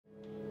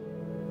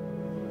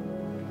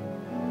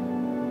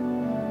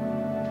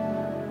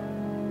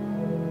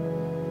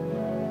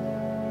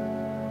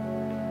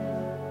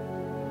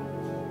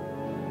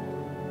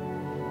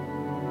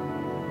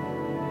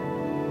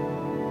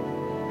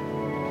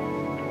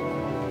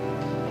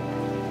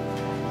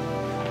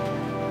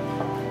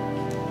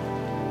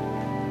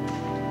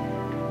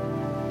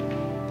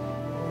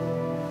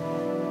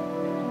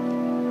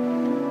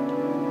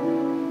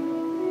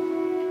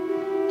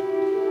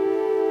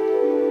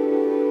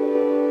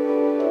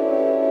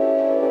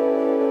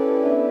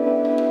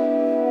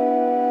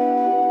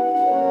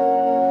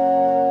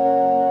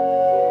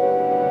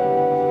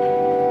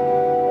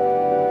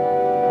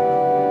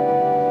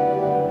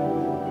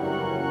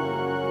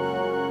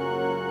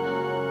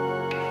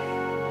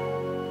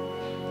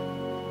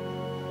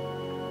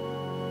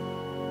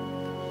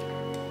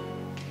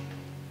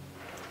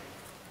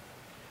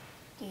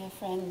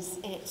Friends,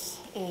 it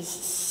is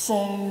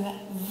so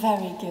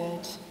very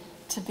good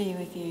to be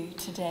with you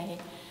today.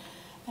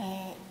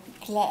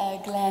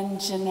 Glenn,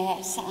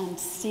 Jeanette and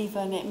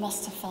Stephen, it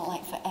must have felt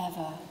like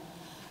forever.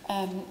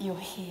 You're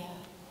here.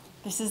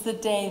 This is the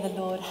day the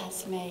Lord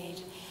has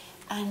made.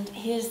 And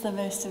here's the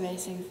most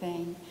amazing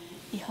thing.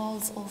 He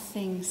holds all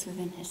things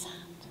within his hand.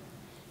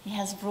 He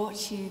has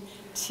brought you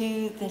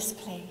to this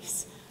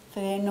place for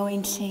the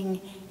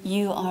anointing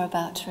you are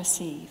about to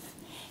receive.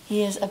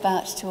 He is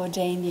about to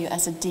ordain you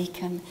as a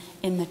deacon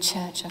in the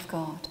church of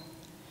God.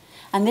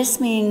 And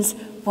this means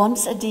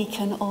once a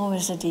deacon,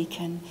 always a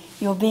deacon.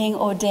 You're being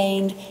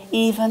ordained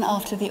even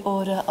after the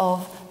order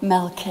of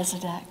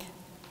Melchizedek.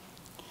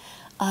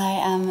 I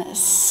am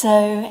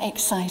so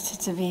excited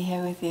to be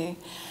here with you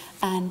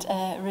and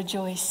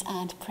rejoice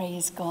and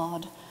praise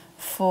God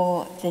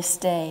for this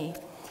day.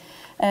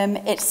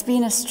 It's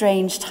been a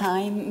strange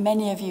time.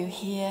 Many of you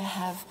here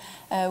have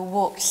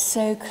walked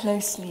so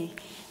closely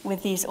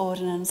with these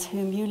ordinands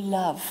whom you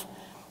love,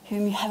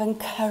 whom you have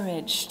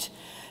encouraged,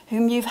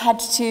 whom you've had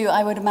to,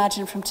 I would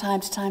imagine, from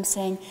time to time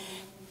saying,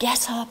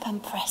 get up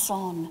and press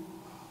on.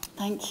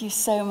 Thank you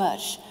so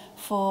much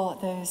for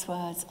those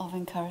words of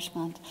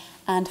encouragement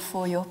and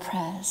for your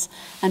prayers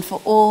and for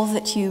all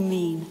that you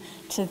mean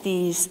to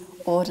these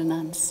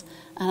ordinands.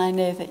 And I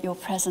know that your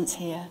presence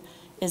here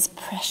is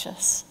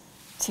precious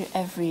to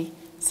every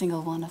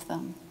single one of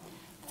them.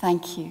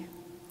 Thank you.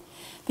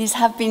 These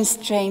have been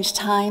strange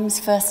times,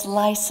 first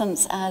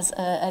licensed as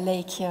a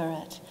lay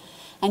curate.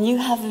 And you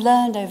have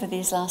learned over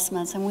these last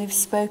months, and we've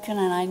spoken,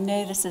 and I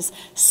know this is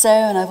so,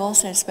 and I've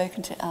also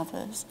spoken to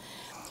others.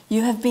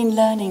 You have been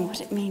learning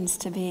what it means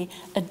to be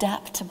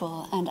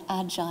adaptable and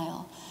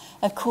agile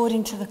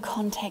according to the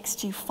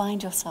context you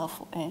find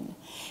yourself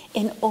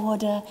in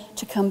order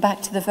to come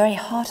back to the very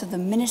heart of the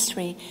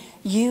ministry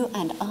you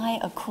and I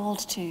are called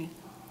to.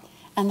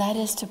 And that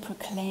is to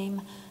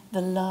proclaim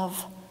the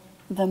love,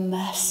 the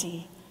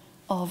mercy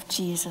of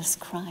Jesus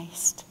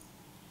Christ.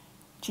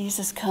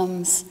 Jesus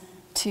comes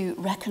to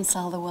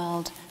reconcile the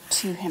world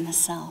to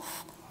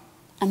himself.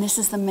 And this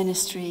is the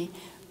ministry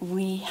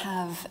we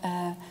have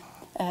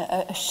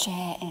a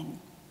share in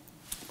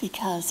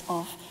because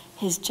of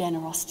his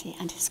generosity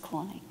and his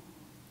calling.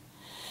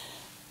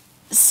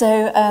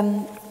 So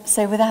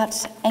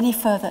without any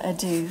further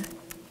ado,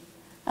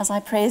 as I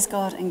praise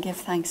God and give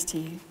thanks to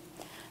you,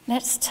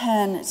 let's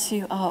turn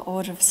to our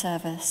order of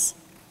service,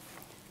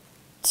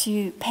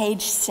 to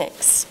page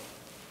 6.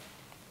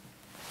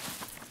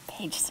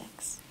 Page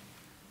 6.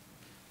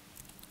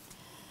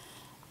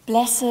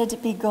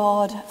 Blessed be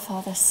God,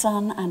 Father,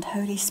 Son, and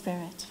Holy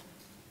Spirit.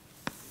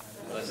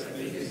 Blessed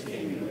be his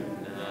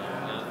kingdom,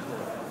 now and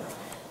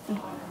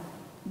forever.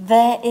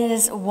 There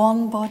is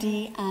one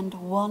body and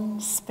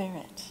one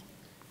Spirit.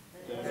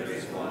 There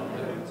is one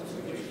hope to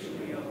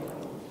which we are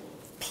called.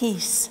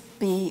 Peace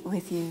be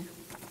with you.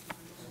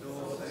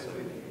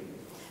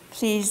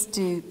 Please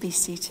do be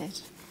seated.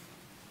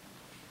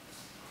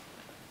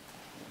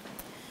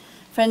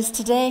 Friends,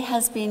 today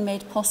has been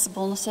made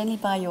possible not only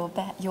by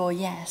your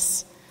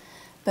yes,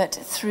 but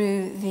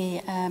through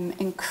the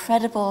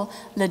incredible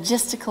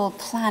logistical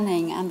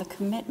planning and the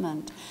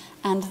commitment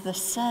and the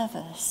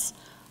service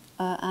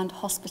and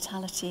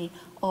hospitality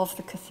of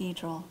the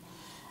cathedral.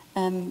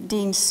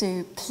 Dean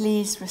Sue,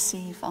 please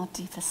receive our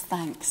deepest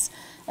thanks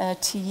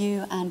to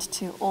you and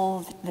to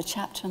all the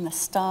chapter and the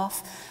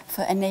staff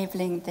for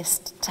enabling this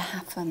to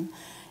happen.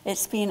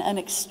 It's been an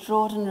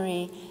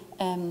extraordinary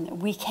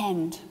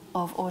weekend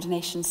of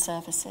ordination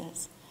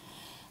services.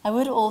 I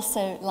would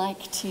also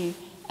like to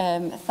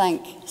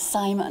thank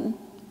Simon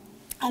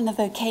and the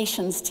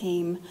vocations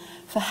team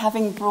for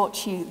having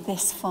brought you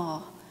this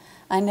far.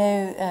 I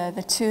know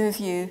the two of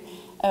you,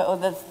 or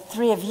the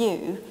three of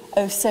you,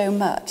 owe so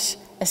much,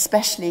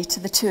 especially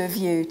to the two of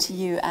you, to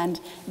you and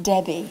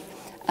Debbie.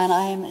 And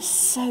I am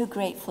so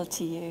grateful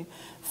to you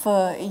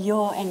for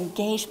your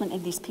engagement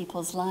in these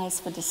people's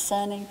lives, for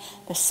discerning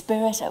the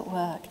Spirit at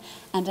work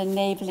and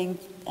enabling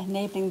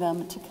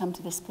them to come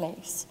to this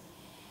place.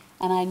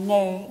 And I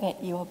know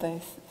that you are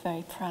both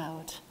very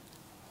proud.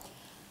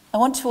 I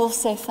want to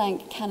also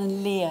thank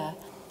Canon Leah.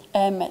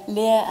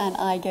 Leah and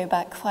I go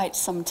back quite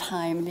some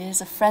time. Leah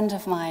is a friend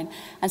of mine,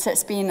 and so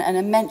it's been an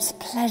immense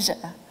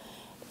pleasure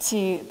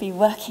to be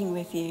working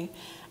with you.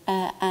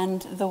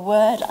 And the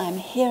word I'm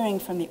hearing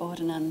from the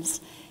ordinands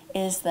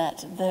is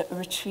that the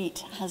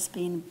retreat has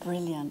been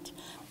brilliant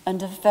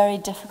under very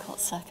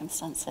difficult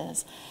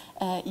circumstances.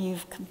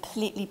 You've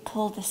completely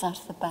pulled this out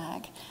of the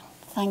bag.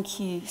 Thank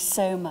you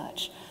so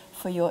much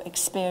for your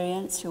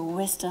experience, your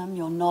wisdom,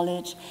 your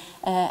knowledge,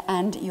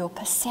 and your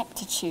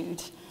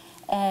perceptitude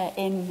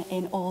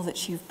in all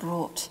that you've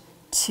brought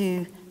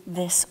to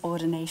this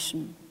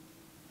ordination.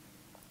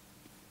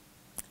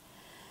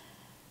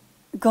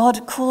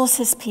 God calls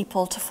his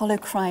people to follow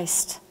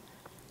Christ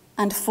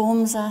and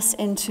forms us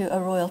into a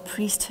royal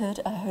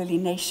priesthood, a holy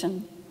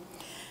nation,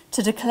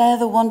 to declare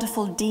the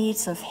wonderful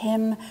deeds of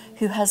him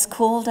who has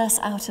called us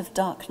out of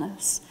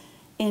darkness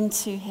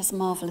into his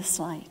marvelous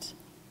light.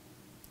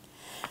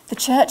 The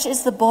church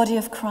is the body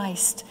of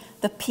Christ,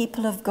 the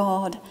people of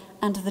God,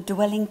 and the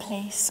dwelling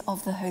place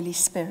of the Holy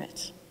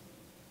Spirit.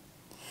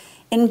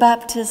 In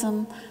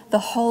baptism, the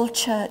whole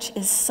church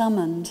is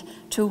summoned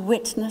to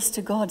witness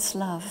to God's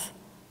love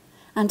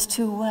and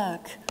to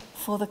work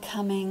for the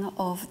coming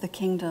of the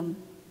kingdom.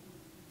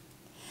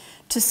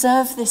 To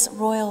serve this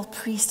royal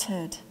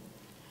priesthood,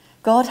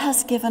 God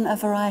has given a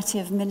variety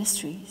of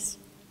ministries.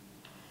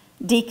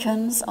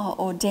 Deacons are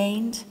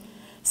ordained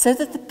so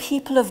that the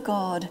people of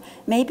God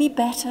may be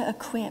better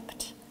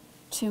equipped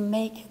to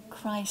make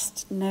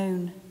Christ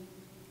known.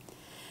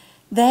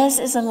 Theirs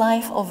is a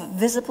life of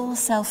visible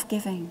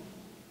self-giving.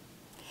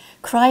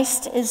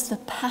 Christ is the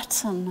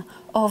pattern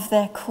of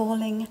their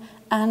calling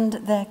and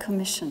their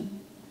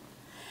commission.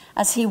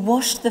 As he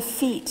washed the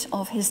feet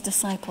of his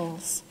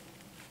disciples,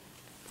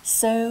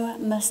 so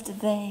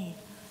must they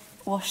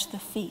wash the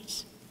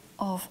feet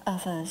of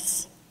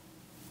others.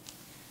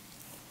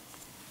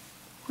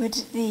 Would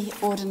the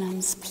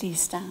ordinance please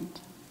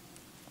stand?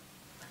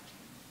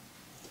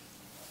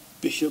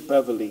 Bishop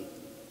Beverley,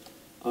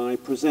 I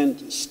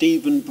present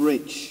Stephen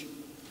Bridge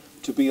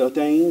to be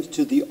ordained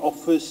to the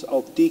office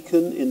of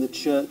deacon in the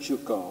Church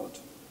of God.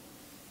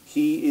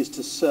 He is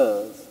to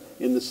serve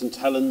in the St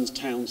Helens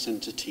Town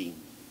Centre team.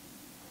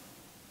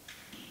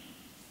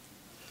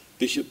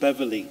 Bishop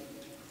Beverley,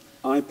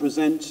 I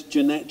present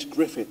Jeanette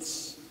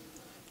Griffiths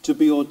to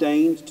be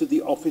ordained to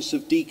the office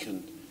of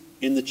deacon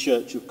in the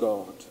Church of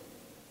God.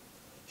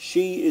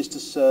 She is to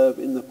serve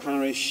in the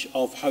parish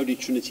of Holy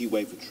Trinity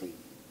Wavertree.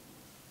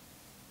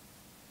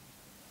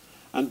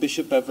 And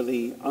Bishop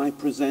Beverley, I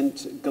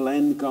present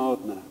Glenn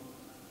Gardner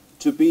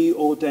to be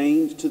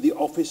ordained to the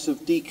office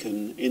of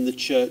deacon in the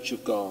Church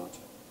of God.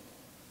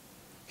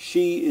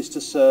 She is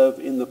to serve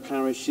in the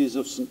parishes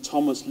of St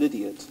Thomas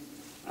Lydiate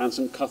and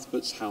St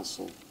Cuthbert's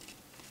Housel.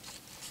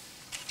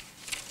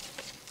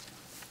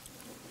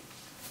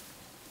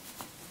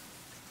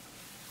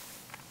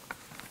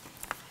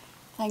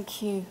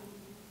 Thank you,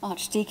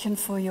 Archdeacon,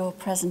 for your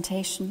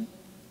presentation.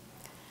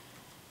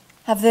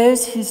 Have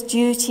those whose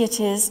duty it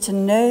is to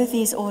know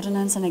these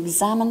ordinances and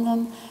examine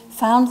them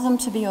found them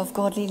to be of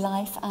godly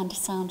life and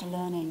sound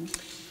learning?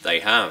 They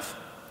have.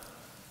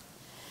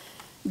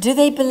 Do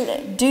they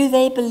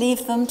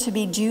believe them to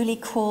be duly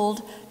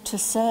called to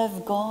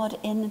serve God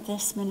in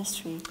this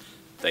ministry?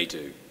 They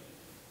do.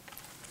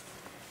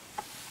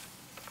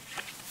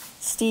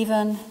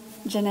 Stephen,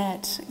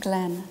 Jeanette,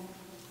 Glenn,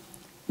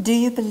 do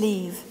you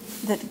believe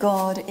that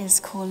God is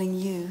calling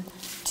you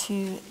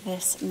to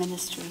this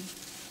ministry?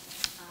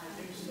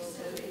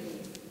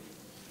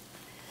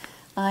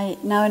 I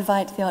now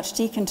invite the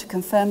Archdeacon to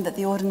confirm that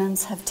the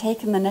ordinands have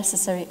taken the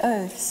necessary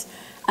oaths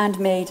and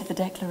made the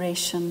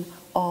declaration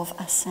of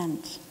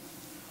assent.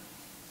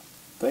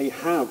 They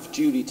have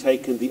duly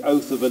taken the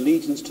oath of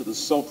allegiance to the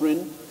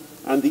sovereign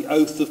and the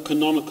oath of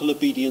canonical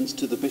obedience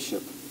to the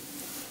bishop.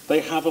 They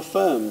have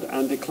affirmed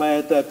and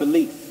declared their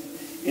belief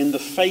in the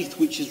faith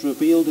which is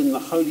revealed in the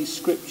Holy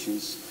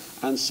Scriptures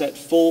and set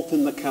forth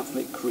in the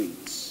Catholic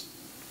creeds,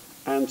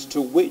 and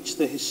to which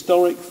the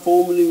historic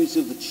formularies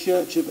of the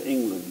Church of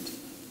England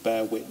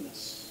bear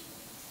witness.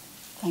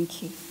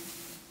 Thank you.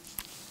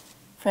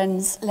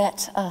 Friends,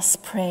 let us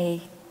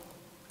pray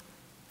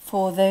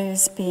for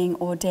those being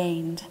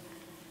ordained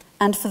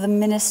and for the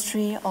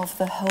ministry of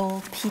the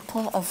whole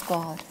people of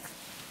God.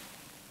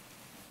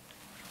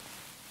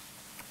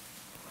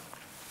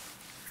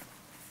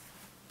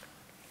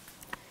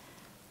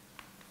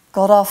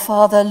 God our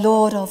Father,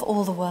 Lord of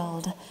all the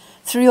world,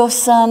 through your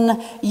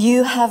Son,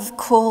 you have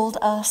called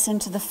us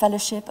into the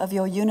fellowship of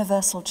your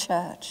universal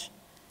church.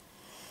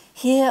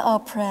 Hear our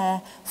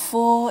prayer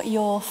for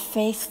your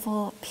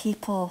faithful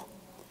people,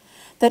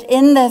 that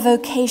in their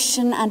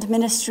vocation and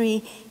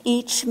ministry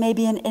each may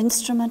be an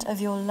instrument of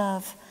your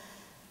love,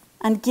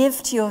 and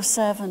give to your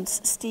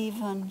servants,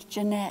 Stephen,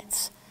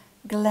 Jeanette,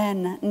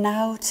 Glenn,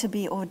 now to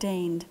be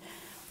ordained,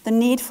 the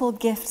needful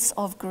gifts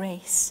of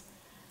grace,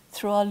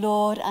 through our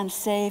Lord and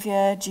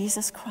Saviour,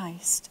 Jesus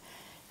Christ,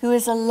 who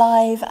is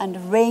alive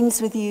and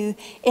reigns with you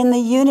in the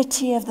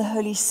unity of the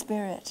Holy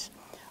Spirit,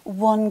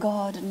 one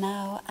God,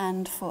 now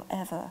and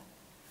forever.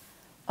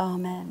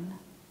 Amen.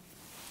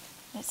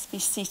 Let's be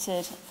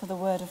seated for the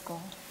word of God.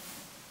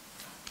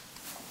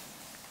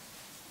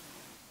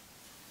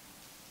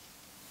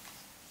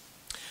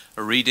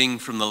 A reading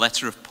from the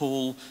letter of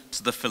Paul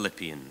to the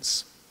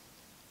Philippians.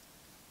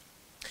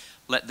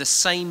 Let the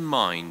same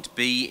mind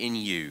be in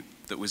you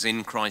that was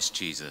in Christ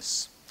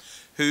Jesus,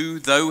 who,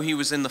 though he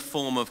was in the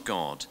form of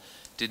God,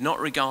 did not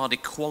regard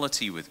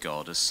equality with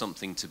God as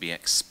something to be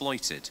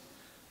exploited,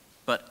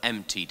 but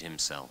emptied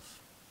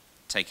himself,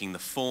 taking the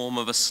form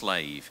of a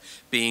slave,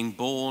 being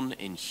born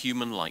in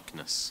human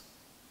likeness.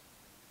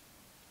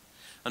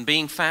 And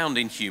being found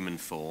in human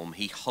form,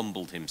 he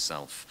humbled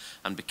himself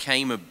and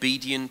became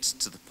obedient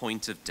to the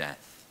point of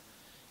death,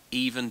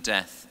 even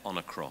death on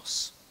a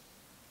cross.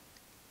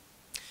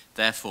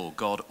 Therefore,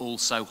 God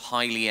also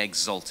highly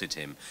exalted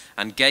him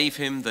and gave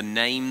him the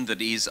name that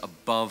is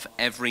above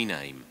every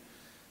name,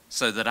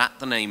 so that at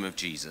the name of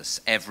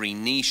Jesus every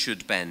knee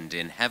should bend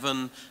in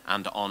heaven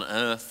and on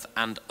earth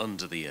and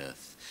under the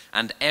earth,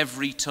 and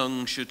every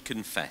tongue should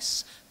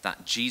confess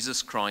that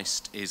Jesus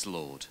Christ is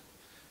Lord,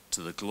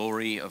 to the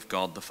glory of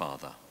God the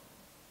Father.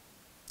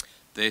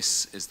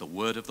 This is the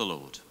word of the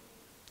Lord.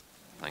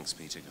 Thanks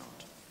be to God.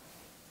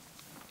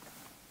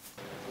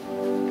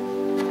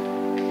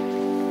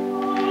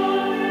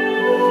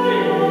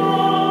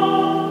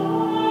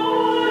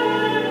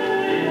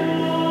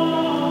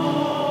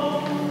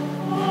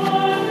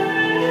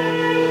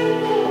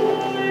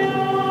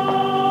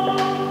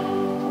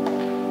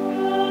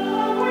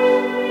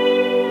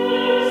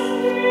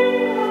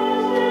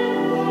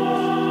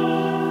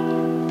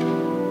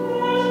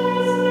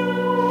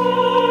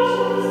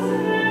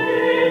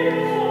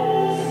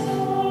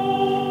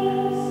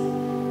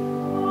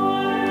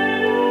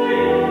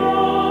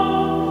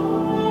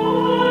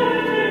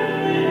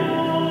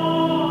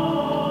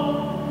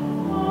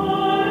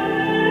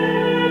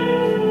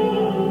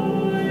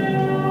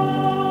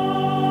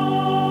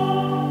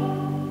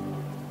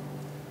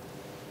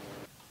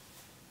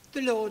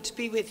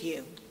 Be with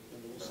you.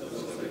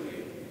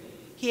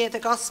 Hear the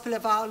gospel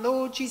of our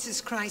Lord Jesus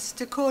Christ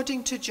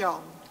according to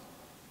John.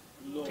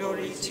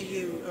 Glory to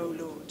you, O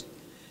Lord.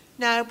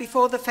 Now,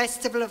 before the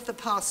festival of the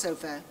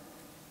Passover,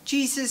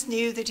 Jesus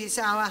knew that his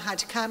hour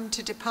had come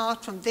to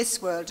depart from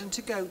this world and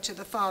to go to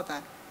the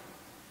Father.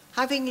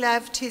 Having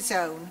loved his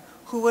own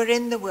who were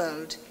in the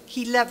world,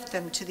 he loved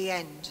them to the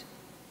end.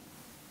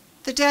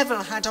 The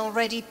devil had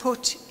already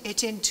put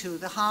it into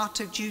the heart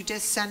of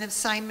Judas, son of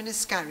Simon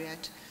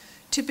Iscariot,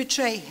 to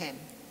betray him.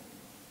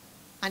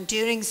 And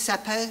during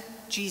supper,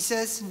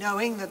 Jesus,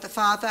 knowing that the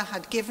Father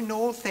had given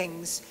all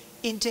things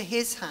into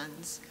his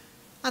hands,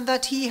 and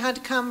that he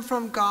had come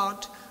from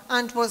God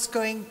and was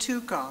going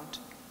to God,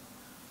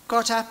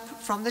 got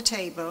up from the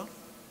table,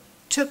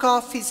 took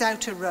off his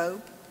outer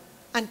robe,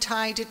 and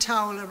tied a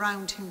towel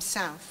around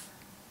himself.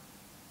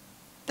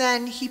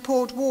 Then he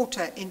poured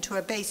water into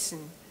a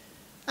basin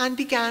and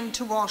began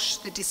to wash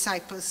the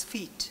disciples'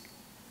 feet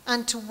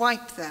and to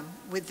wipe them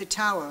with the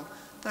towel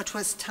that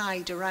was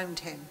tied around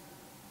him.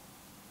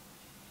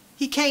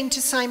 He came to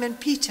Simon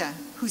Peter,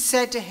 who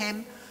said to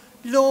him,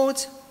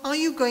 "Lord, are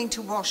you going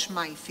to wash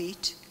my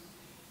feet?"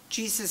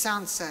 Jesus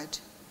answered,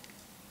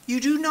 "You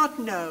do not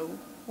know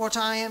what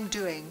I am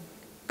doing,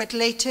 but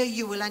later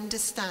you will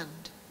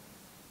understand."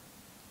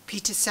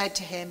 Peter said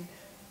to him,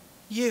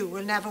 "You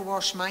will never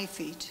wash my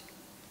feet."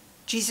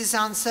 Jesus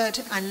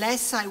answered,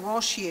 "Unless I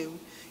wash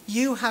you,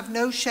 you have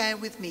no share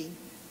with me."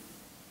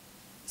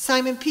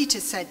 Simon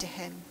Peter said to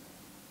him,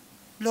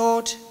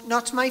 "Lord,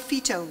 not my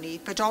feet only,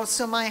 but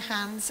also my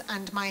hands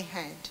and my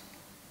head."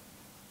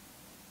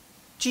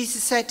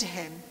 Jesus said to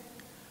him,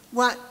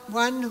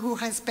 "One who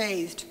has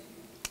bathed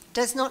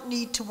does not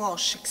need to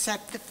wash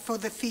except for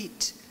the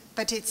feet,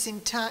 but is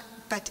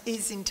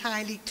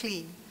entirely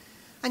clean.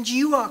 And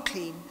you are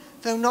clean,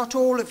 though not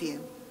all of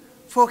you."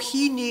 For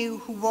he knew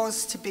who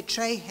was to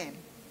betray him.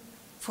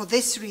 For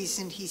this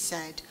reason he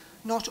said,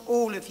 "Not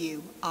all of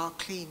you are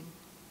clean."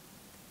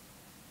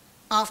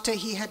 After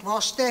he had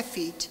washed their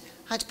feet,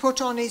 had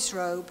put on his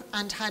robe,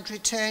 and had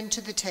returned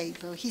to the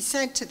table, he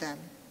said to them,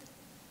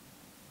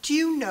 "Do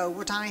you know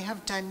what I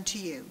have done to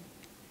you?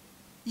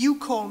 You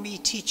call me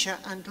teacher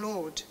and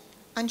Lord,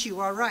 and you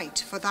are right,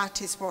 for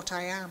that is what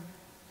I am.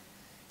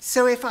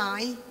 So if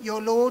I,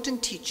 your Lord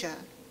and teacher,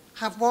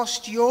 have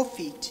washed your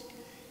feet,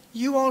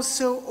 you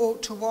also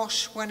ought to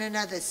wash one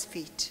another's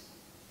feet.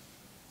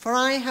 For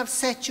I have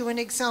set you an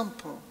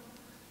example,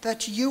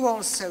 that you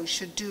also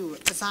should do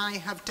as I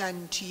have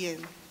done to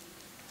you.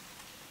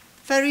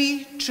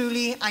 Very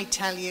truly I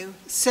tell you,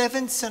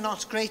 servants are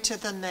not greater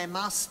than their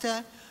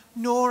master,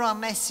 nor are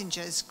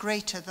messengers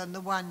greater than the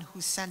one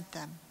who sent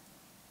them.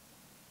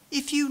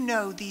 If you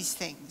know these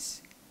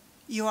things,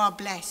 you are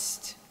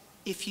blessed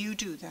if you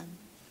do them."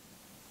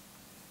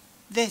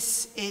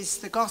 This is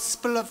the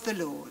gospel of the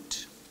Lord.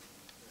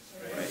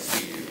 Praise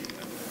to you.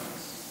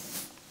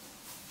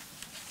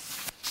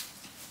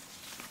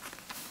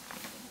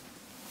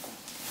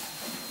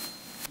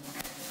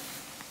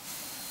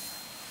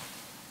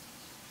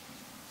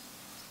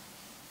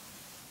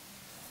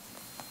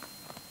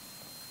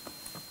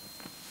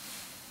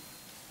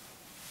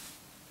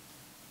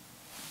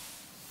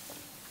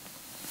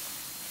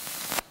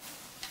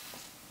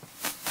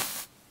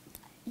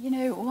 You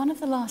know, one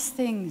of the last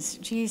things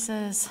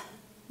Jesus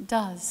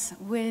does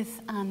with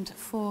and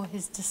for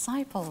his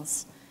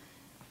disciples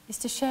is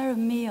to share a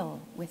meal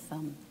with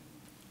them.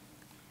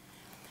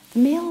 The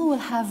meal will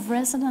have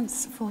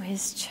resonance for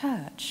his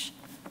church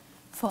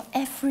for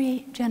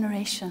every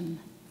generation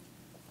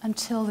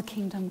until the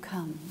kingdom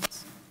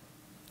comes.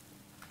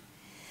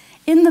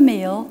 In the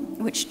meal,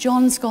 which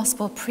John's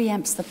Gospel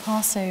preempts the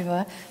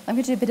Passover, I'm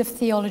going to do a bit of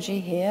theology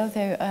here,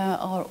 though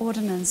our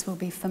ordinance will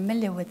be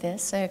familiar with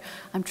this, so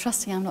I'm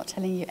trusting I'm not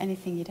telling you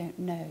anything you don't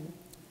know.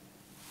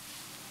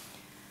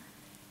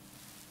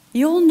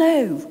 You all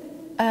know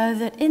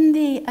that in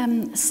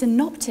the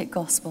synoptic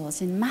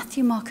Gospels, in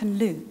Matthew, Mark and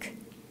Luke,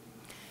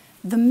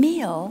 The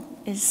meal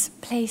is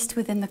placed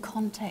within the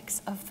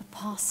context of the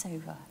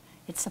Passover.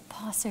 It's a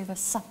Passover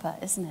supper,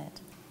 isn't it?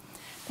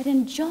 But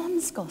in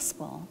John's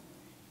Gospel,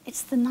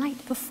 it's the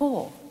night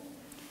before.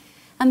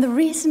 And the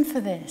reason for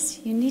this,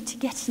 you need to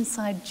get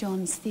inside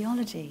John's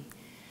theology,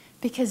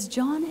 because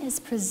John is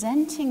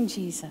presenting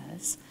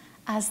Jesus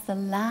as the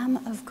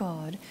Lamb of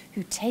God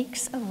who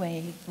takes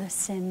away the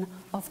sin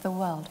of the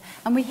world.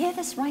 And we hear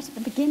this right at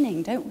the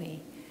beginning, don't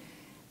we?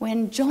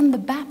 When John the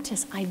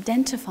Baptist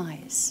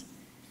identifies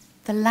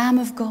the Lamb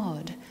of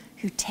God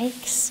who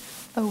takes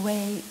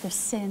away the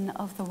sin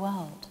of the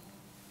world.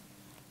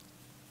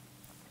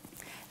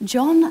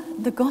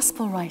 John, the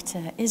gospel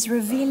writer, is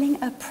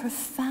revealing a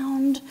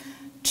profound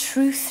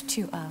truth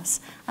to us,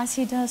 as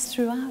he does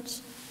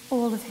throughout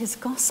all of his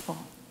gospel.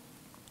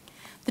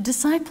 The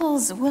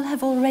disciples will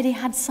have already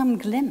had some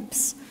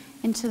glimpse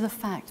into the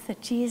fact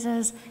that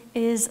Jesus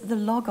is the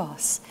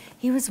Logos.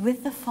 He was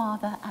with the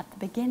Father at the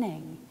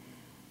beginning.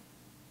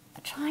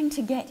 But trying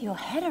to get your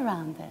head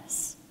around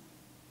this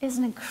is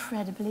an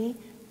incredibly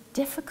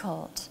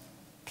difficult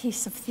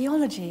piece of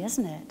theology,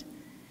 isn't it?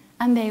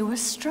 And they were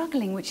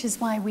struggling, which is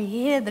why we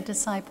hear the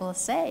disciples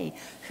say,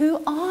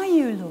 "Who are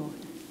you,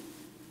 Lord?"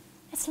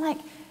 It's like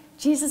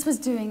Jesus was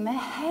doing their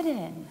head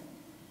in.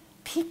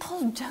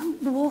 People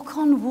don't walk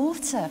on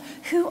water.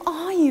 Who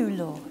are you,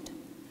 Lord?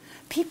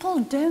 People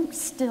don't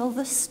still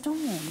the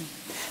storm.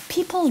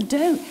 People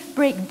don't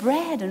break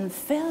bread and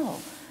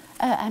fill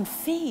and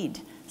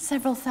feed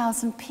several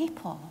thousand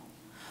people.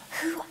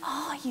 Who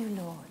are you,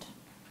 Lord?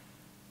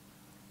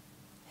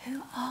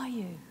 Who are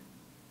you?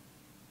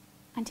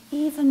 And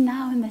even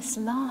now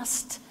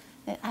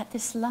at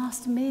this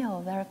last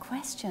meal, there are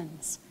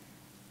questions.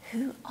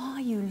 Who are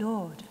you,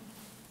 Lord?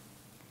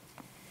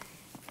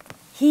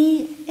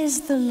 He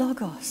is the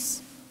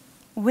Logos,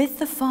 with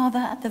the Father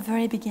at the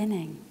very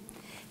beginning.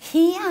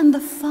 He and the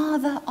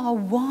Father are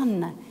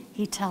one,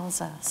 he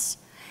tells us.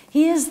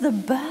 He is the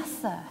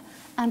birther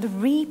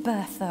and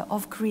rebirther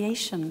of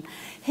creation.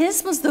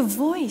 His was the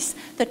voice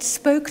that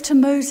spoke to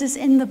Moses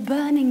in the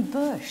burning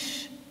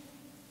bush.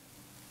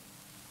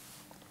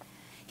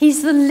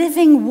 He's the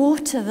living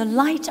water, the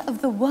light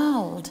of the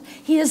world.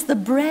 He is the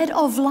bread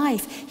of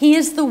life. He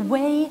is the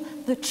way,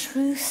 the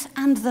truth,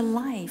 and the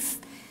life.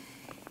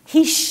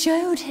 He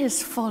showed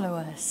his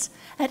followers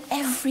at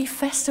every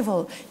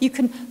festival. You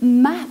can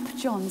map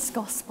John's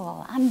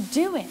gospel and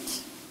do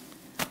it.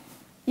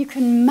 You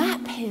can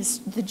map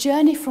the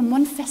journey from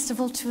one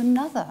festival to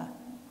another.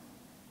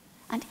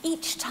 And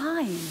each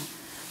time,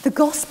 the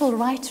gospel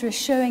writer is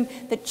showing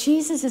that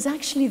Jesus is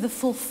actually the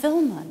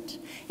fulfillment.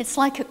 It's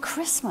like at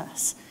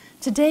Christmas.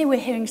 Today we're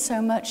hearing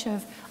so much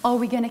of, are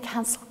we going to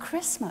cancel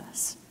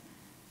Christmas?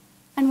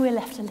 And we're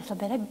left a little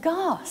bit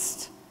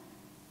aghast.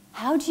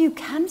 How do you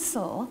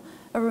cancel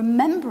a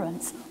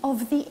remembrance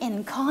of the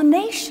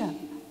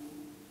incarnation?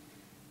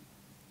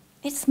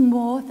 It's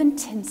more than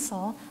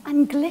tinsel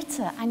and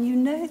glitter, and you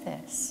know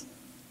this.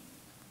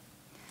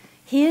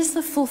 He is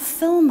the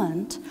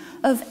fulfillment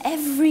of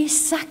every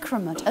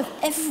sacrament, of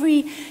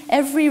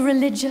every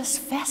religious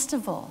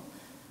festival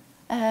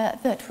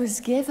that was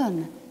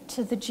given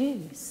to the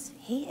Jews.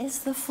 He is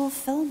the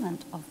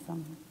fulfillment of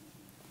them.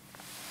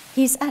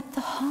 He's at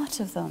the heart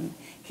of them.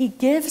 He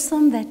gives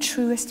them their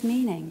truest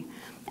meaning.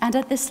 And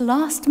at this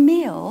last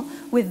meal,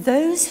 with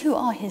those who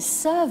are his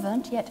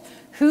servant, yet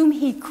whom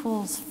he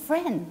calls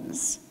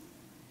friends,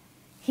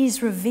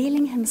 he's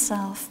revealing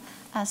himself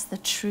as the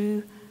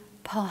true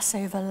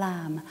Passover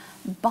lamb,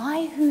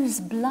 by whose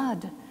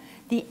blood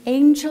the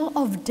angel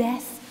of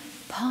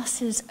death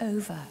passes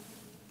over.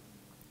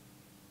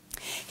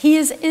 He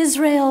is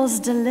Israel's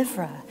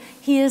deliverer.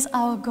 He is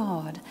our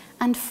God.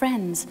 And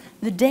friends,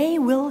 the day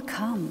will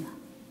come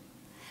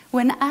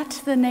when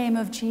at the name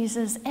of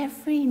Jesus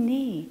every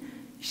knee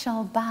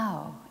shall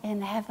bow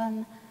in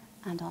heaven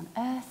and on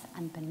earth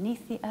and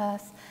beneath the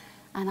earth.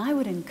 And I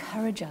would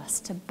encourage us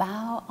to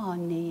bow our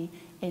knee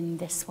in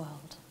this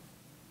world.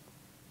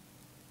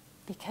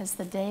 Because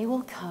the day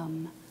will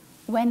come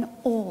when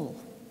all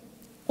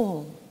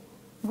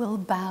will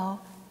bow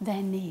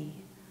their knee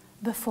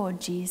before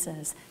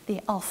Jesus,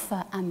 the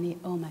Alpha and the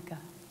Omega,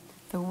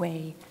 the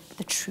way,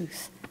 the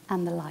truth,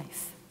 and the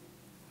life.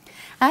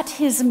 At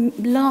his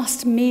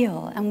last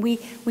meal, and we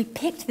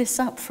picked this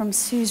up from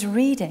Sue's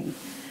reading,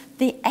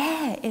 the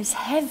air is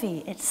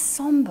heavy, it's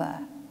somber.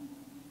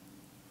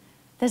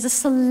 There's a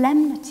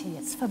solemnity,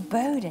 it's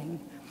foreboding.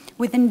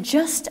 Within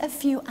just a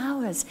few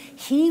hours,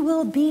 he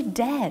will be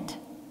dead.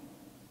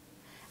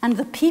 And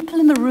the people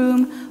in the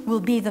room will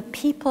be the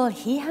people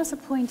he has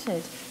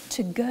appointed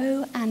to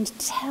go and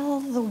tell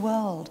the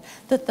world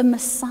that the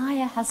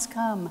Messiah has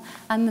come,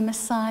 and the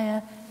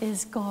Messiah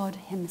is God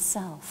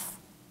himself.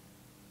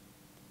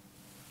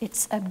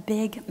 It's a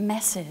big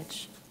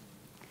message.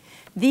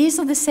 These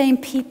are the same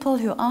people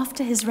who,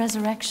 after his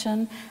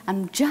resurrection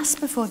and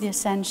just before the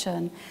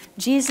ascension,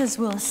 Jesus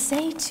will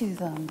say to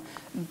them,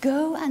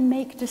 "Go and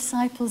make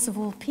disciples of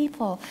all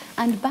people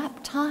and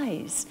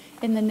baptize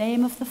in the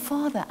name of the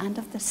Father and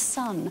of the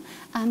Son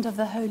and of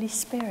the Holy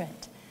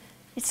Spirit."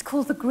 It's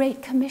called the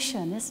Great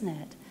Commission, isn't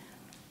it?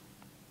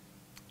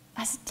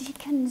 as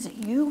deacons,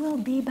 you will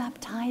be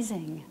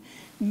baptizing.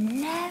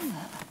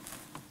 Never,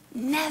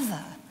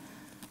 never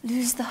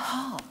lose the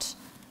heart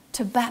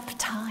to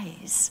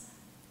baptize.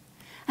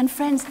 And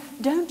friends,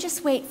 don't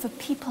just wait for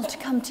people to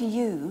come to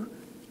you.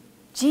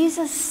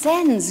 Jesus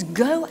sends,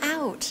 go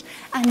out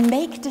and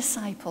make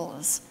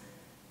disciples.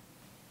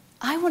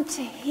 I want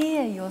to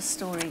hear your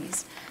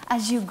stories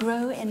as you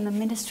grow in the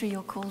ministry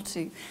you're called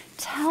to.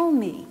 Tell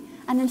me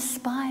and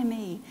inspire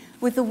me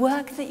with the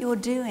work that you're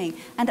doing,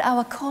 and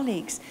our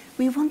colleagues.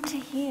 We want to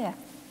hear.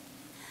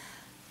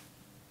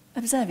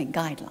 Observing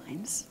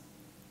guidelines,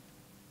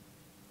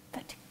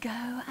 but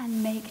go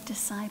and make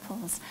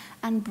disciples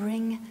and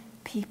bring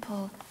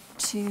people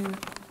to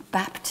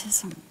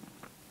baptism.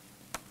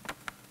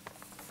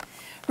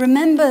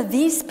 Remember,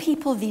 these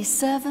people, these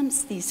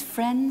servants, these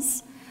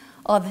friends,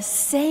 are the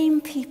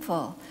same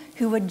people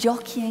who were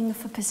jockeying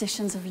for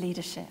positions of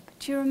leadership.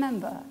 Do you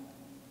remember?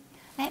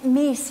 Let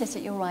me sit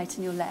at your right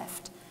and your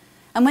left.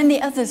 And when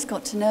the others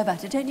got to know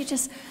about it, don't you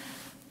just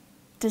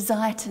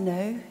desire to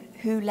know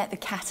who let the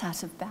cat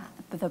out of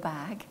the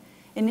bag?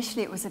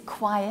 Initially, it was a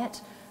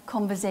quiet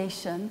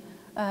conversation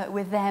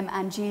with them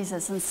and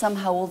Jesus, and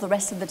somehow all the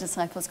rest of the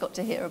disciples got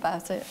to hear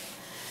about it.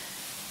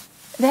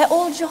 They're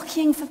all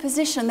jockeying for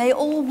position. They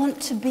all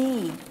want to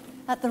be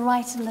at the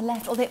right and the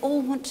left, or they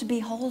all want to be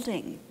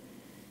holding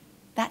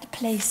that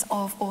place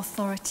of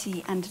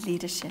authority and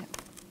leadership.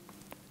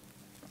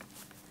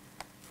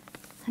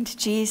 And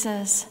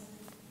Jesus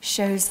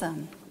shows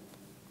them,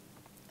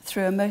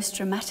 through a most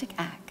dramatic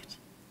act,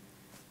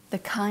 the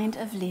kind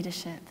of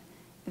leadership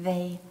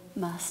they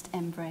must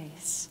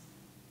embrace.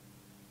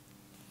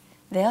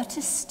 They are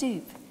to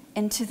stoop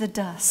into the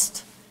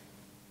dust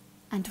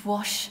and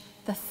wash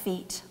the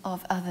feet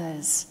of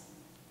others.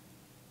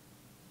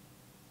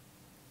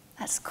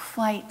 That's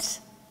quite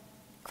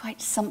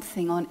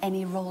something on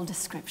any role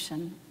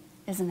description,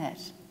 isn't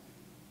it?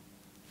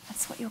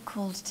 That's what you're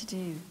called to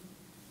do,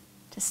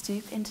 to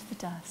stoop into the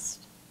dust,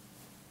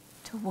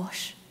 to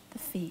wash the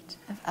feet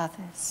of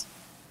others.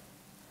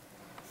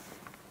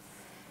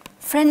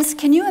 Friends,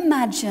 can you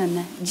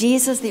imagine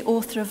Jesus, the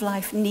author of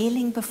life,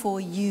 kneeling before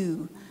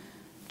you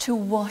to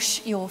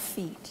wash your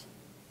feet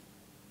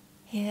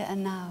here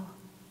and now?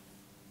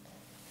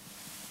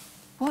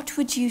 What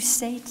would you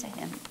say to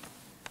him?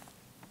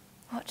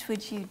 What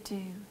would you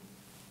do?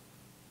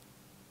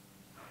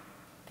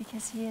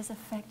 Because he is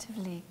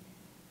effectively,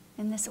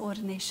 in this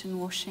ordination,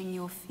 washing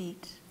your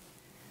feet.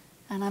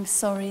 And I'm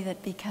sorry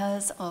that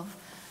because of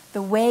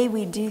the way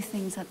we do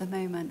things at the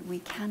moment, we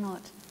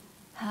cannot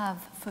have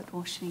foot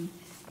washing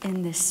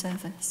in this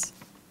service.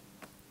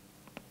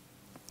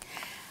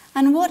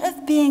 And what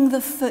of being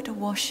the foot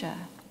washer?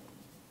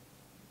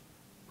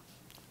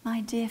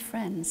 My dear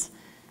friends,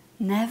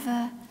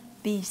 never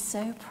be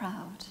so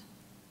proud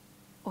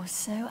or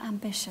so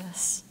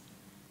ambitious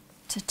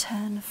to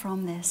turn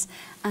from this,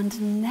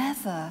 and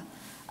never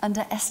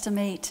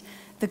underestimate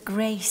the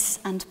grace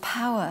and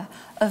power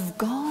of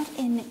God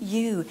in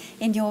you,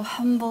 in your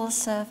humble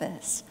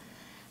service.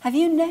 Have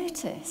you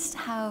noticed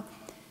how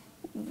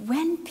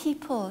when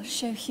people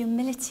show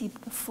humility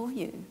before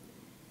you,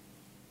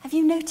 have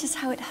you noticed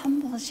how it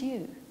humbles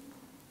you?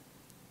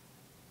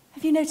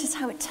 Have you noticed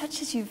how it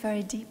touches you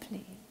very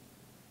deeply?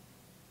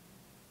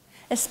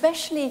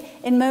 Especially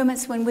in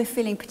moments when we're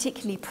feeling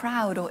particularly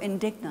proud or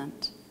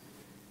indignant,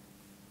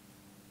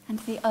 and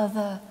the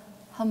other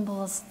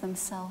humbles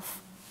themselves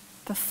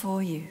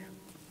before you.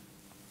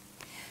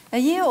 A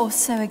year or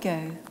so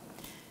ago,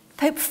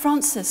 Pope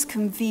Francis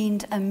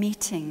convened a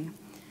meeting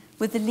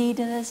with the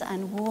leaders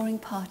and warring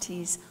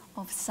parties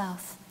of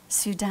South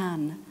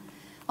Sudan.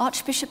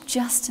 Archbishop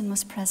Justin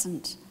was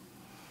present.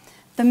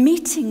 The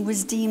meeting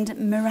was deemed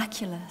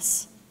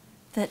miraculous,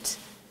 that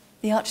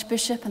the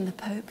Archbishop and the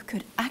Pope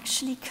could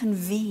actually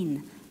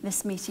convene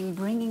this meeting,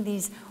 bringing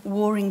these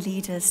warring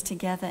leaders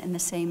together in the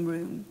same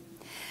room.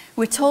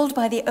 We're told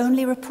by the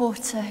only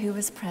reporter who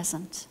was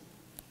present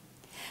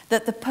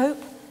that the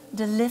Pope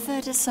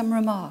delivered some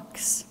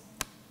remarks,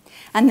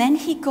 and then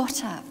he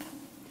got up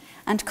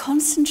and,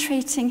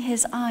 concentrating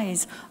his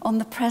eyes on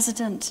the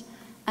President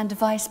and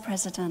Vice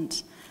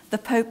President, the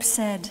Pope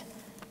said,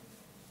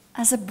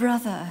 "As a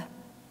brother,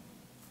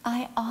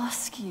 I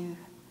ask you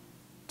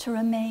to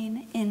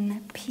remain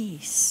in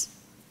peace.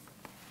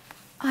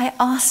 I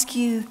ask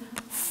you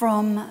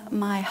from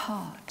my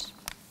heart."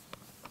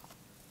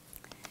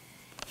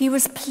 He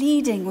was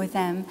pleading with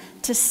them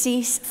to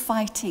cease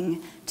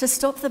fighting, to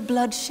stop the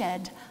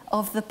bloodshed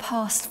of the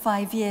past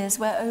 5 years,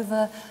 where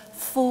over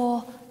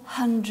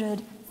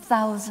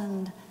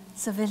 400,000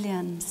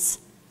 civilians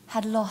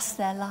had lost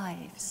their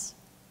lives.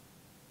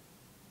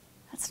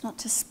 That's not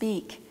to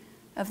speak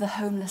of the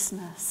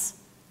homelessness,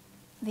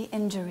 the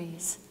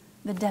injuries,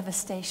 the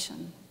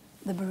devastation,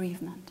 the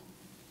bereavement.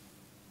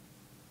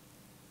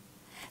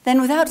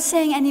 Then, without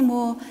saying any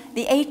more,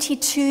 the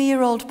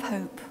 82-year-old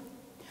Pope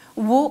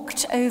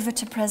walked over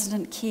to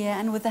President Kiir,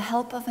 and with the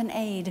help of an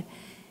aide,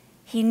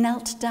 he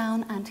knelt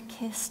down and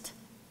kissed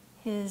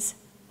his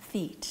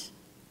feet.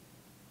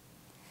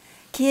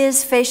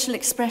 Keir's facial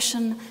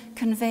expression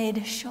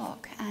conveyed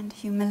shock and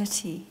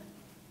humility.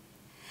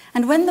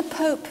 And when the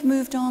Pope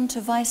moved on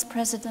to Vice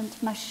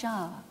President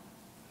Machar,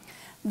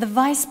 the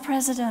Vice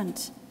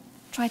President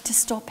tried to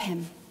stop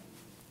him.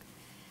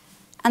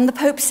 And the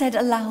Pope said,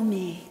 "Allow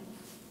me,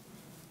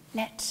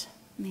 let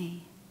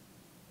me."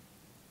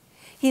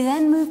 He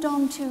then moved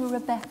on to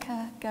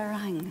Rebecca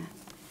Garang.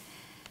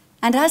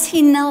 And as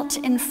he knelt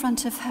in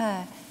front of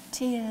her,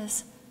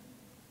 tears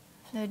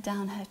flowed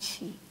down her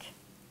cheek.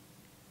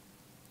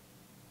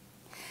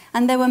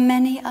 And there were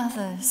many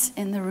others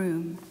in the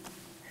room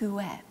who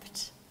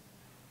wept,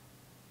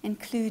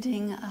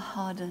 including a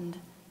hardened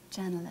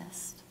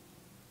journalist.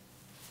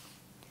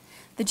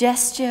 The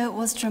gesture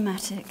was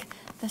dramatic.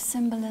 The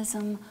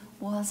symbolism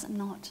was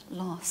not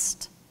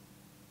lost.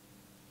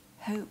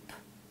 Hope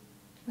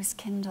was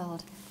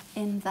kindled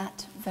in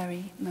that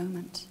very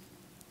moment.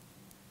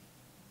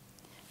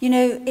 You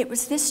know, it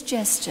was this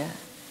gesture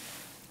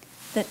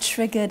that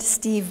triggered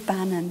Steve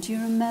Bannon. Do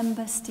you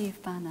remember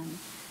Steve Bannon,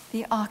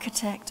 the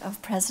architect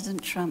of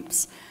President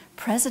Trump's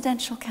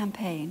presidential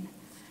campaign,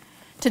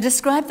 to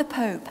describe the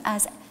Pope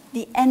as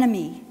the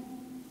enemy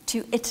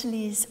to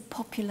Italy's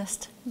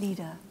populist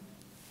leader?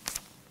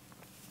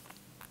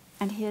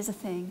 And here's the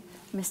thing,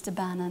 Mr.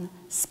 Bannon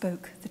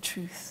spoke the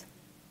truth.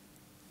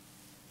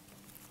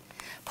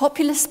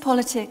 Populist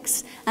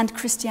politics and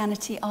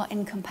Christianity are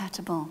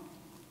incompatible.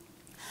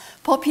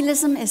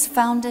 Populism is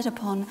founded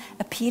upon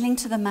appealing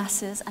to the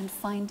masses and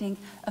finding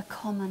a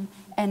common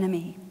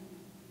enemy,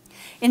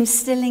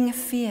 instilling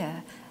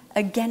fear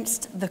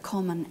against the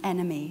common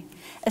enemy,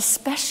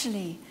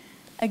 especially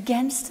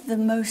against the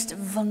most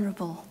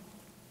vulnerable,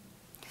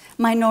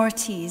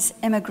 minorities,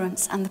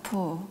 immigrants, and the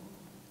poor.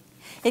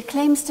 It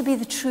claims to be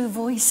the true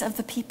voice of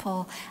the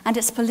people, and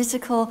its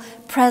political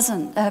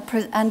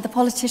and the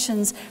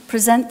politicians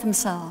present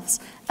themselves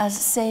as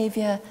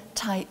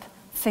savior-type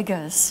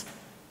figures.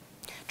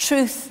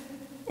 Truth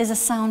is a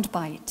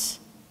soundbite,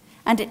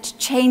 and it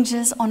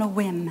changes on a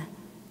whim.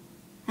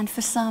 And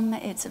for some,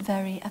 it's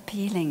very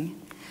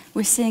appealing.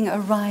 We're seeing a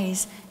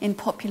rise in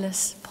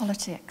populist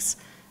politics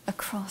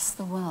across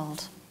the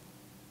world.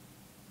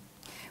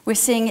 We're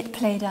seeing it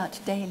played out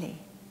daily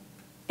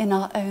in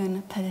our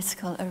own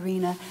political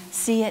arena.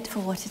 See it for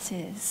what it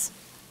is.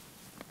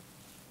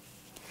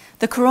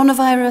 The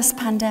coronavirus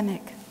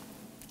pandemic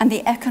and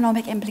the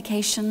economic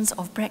implications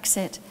of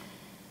Brexit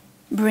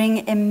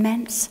bring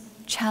immense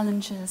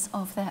challenges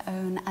of their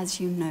own,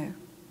 as you know.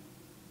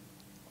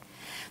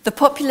 The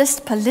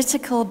populist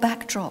political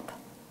backdrop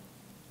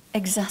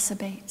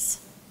exacerbates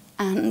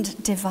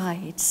and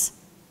divides.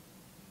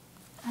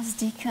 As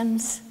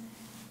deacons,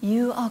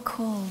 you are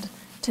called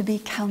to be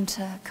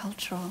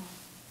counter-cultural,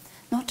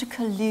 not to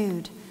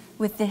collude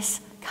with this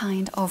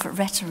kind of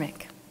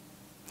rhetoric,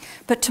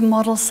 but to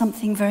model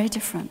something very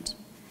different.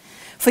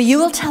 For you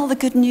will tell the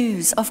good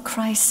news of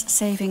Christ's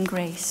saving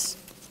grace.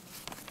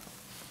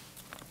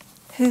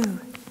 Who,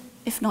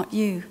 if not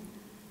you,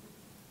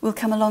 will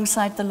come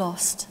alongside the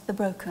lost, the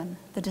broken,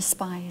 the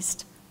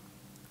despised,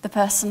 the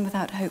person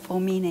without hope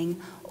or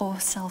meaning or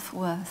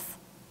self-worth,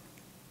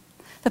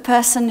 the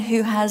person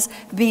who has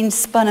been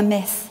spun a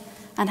myth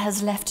and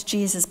has left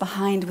Jesus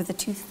behind with the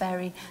Tooth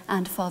Fairy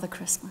and Father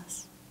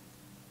Christmas?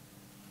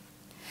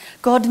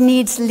 God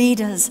needs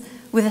leaders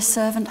with a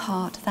servant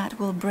heart that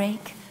will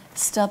break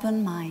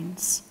stubborn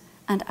minds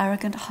and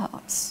arrogant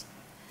hearts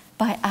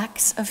by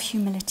acts of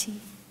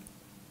humility,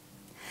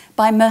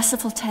 by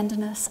merciful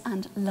tenderness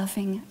and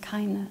loving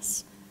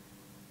kindness.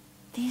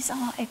 These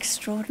are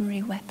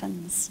extraordinary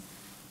weapons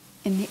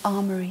in the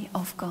armory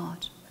of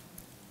God.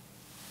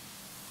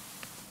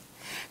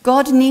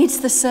 God needs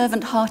the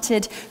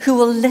servant-hearted who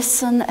will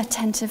listen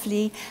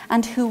attentively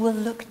and who will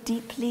look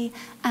deeply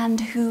and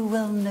who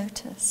will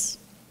notice.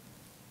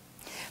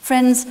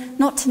 Friends,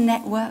 not to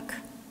network,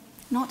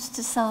 not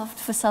to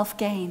for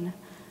self-gain,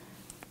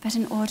 but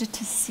in order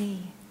to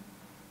see,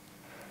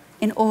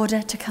 in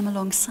order to come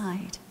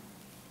alongside,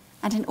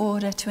 and in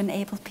order to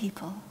enable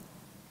people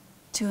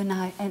to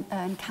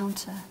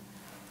encounter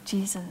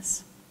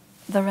Jesus,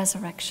 the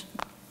resurrection.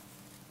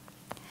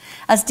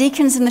 As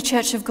deacons in the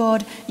Church of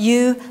God,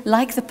 you,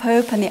 like the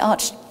Pope and the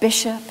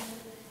Archbishop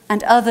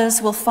and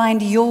others, will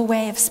find your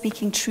way of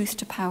speaking truth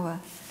to power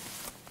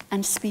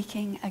and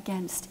speaking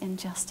against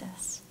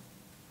injustice.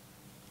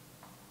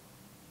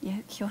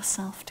 Yoke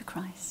yourself to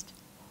Christ.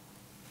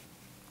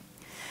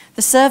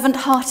 The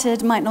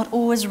servant-hearted might not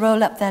always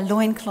roll up their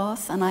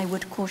loincloth, and I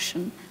would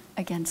caution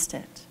against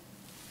it.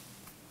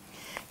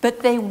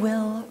 But they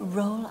will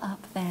roll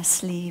up their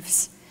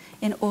sleeves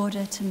in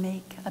order to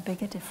make a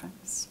bigger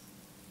difference,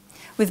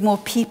 with more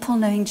people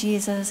knowing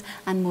Jesus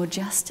and more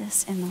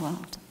justice in the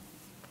world.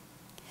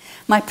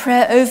 My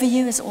prayer over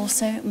you is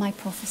also my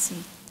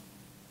prophecy,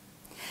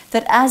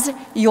 that as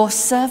your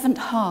servant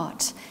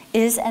heart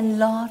is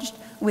enlarged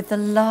with the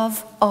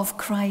love of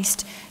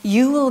Christ,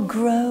 you will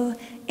grow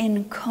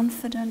in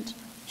confident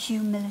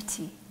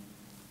humility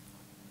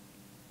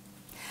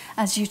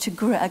as you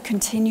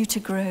continue to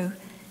grow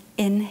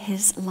in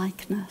his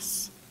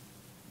likeness.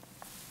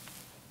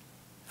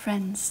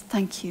 Friends,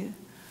 thank you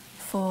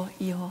for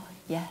your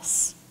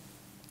yes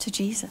to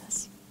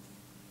Jesus.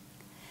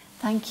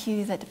 Thank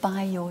you that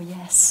by your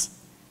yes,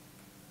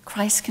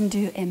 Christ can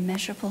do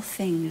immeasurable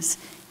things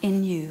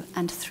in you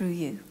and through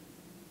you.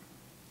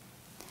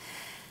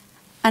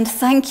 And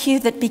thank you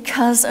that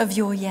because of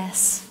your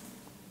yes,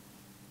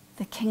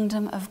 the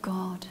kingdom of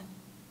God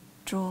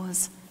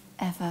draws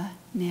ever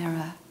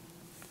nearer.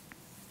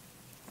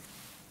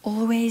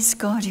 Always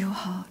guard your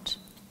heart,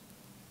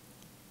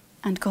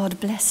 and God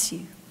bless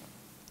you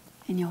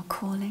in your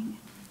calling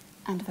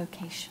and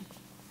vocation.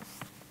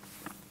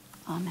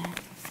 Amen.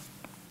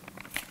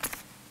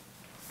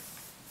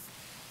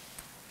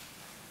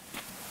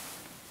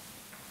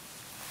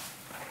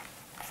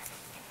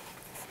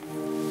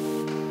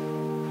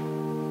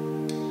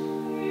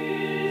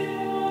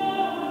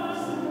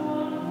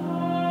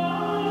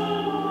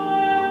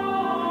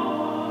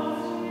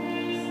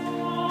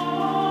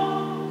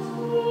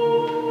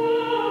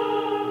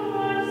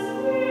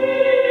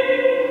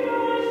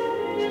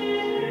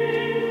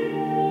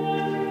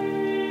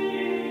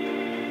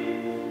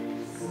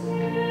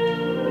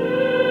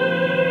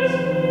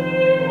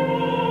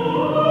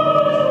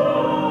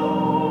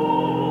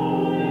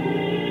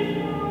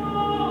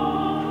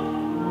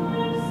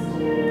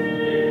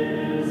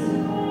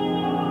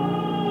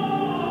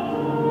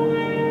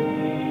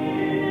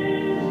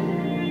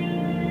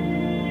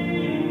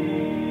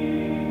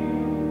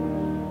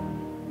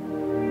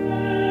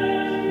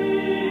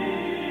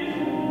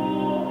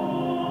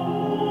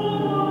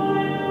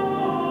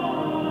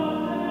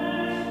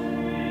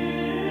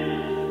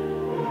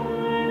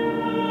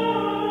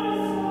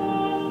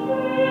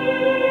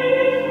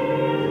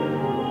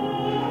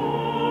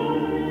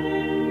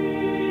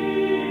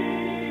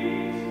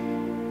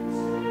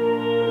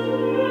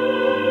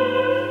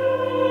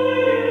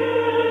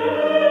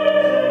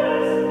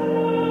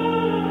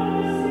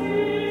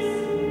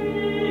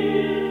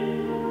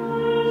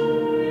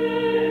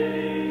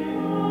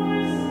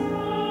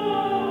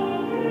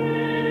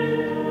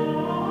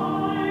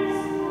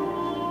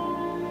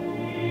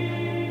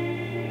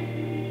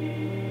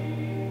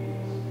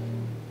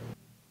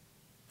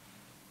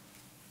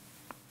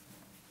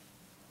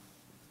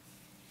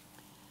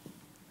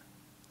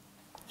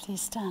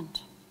 Please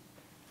stand.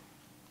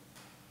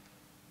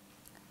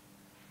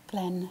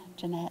 Glenn,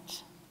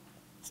 Jeanette,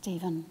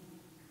 Stephen,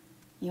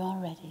 you are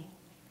ready,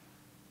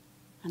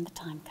 and the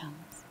time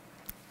comes.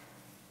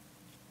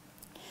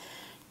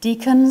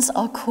 Deacons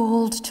are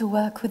called to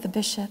work with the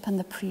bishop and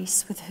the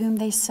priests with whom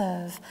they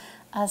serve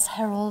as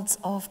heralds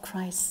of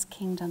Christ's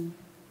kingdom.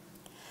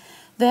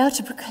 They are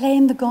to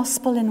proclaim the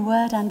gospel in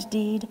word and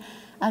deed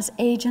as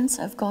agents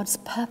of God's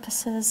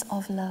purposes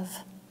of love.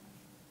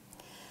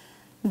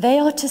 They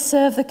are to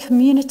serve the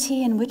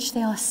community in which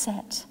they are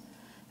set,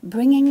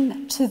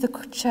 bringing to the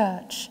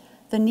church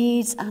the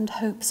needs and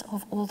hopes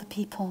of all the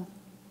people.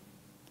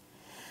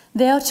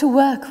 They are to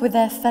work with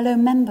their fellow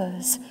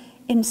members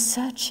in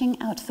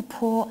searching out the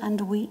poor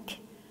and weak,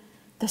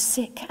 the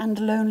sick and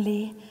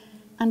lonely,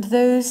 and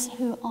those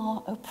who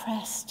are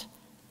oppressed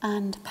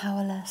and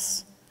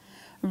powerless,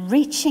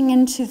 reaching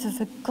into the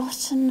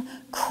forgotten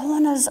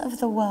corners of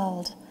the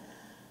world,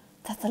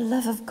 that the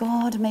love of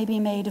God may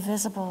be made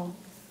visible.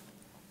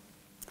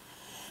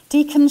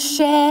 Deacons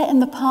share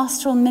in the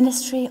pastoral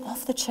ministry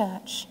of the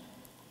church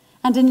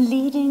and in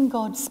leading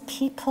God's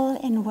people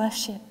in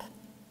worship.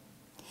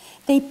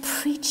 They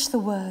preach the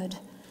word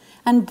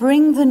and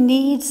bring the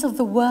needs of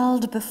the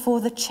world before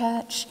the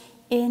church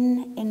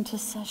in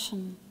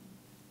intercession.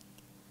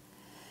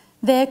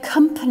 They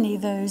accompany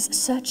those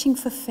searching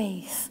for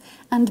faith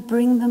and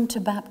bring them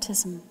to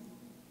baptism.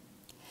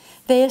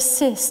 They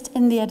assist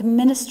in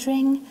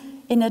administering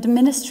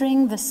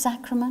the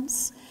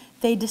sacraments.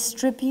 They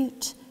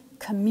distribute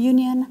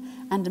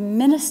communion and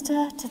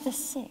minister to the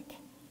sick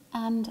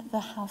and the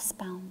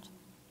housebound.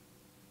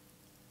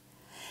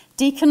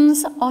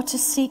 Deacons are to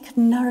seek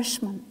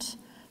nourishment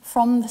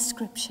from the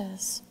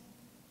scriptures.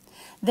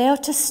 They are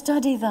to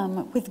study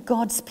them with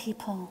God's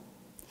people,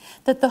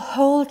 that the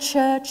whole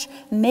church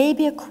may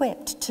be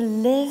equipped to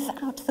live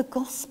out the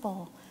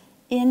gospel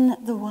in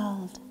the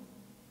world.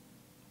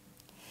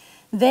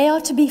 They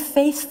are to be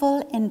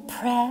faithful in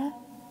prayer,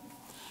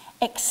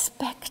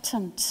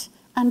 expectant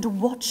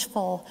and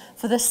watchful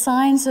for the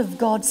signs of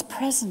God's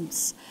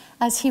presence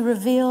as he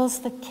reveals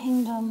the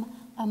kingdom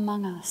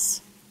among us.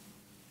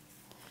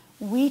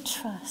 We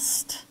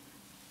trust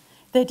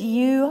that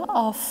you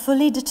are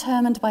fully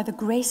determined by the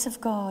grace of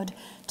God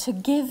to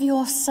give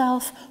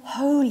yourself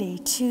wholly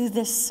to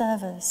this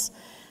service,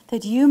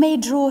 that you may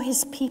draw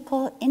his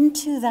people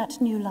into that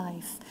new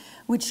life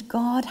which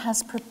God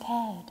has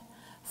prepared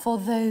for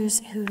those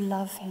who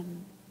love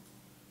him.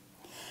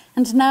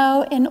 And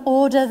now, in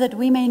order that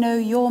we may know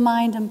your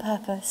mind and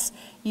purpose,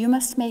 you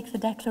must make the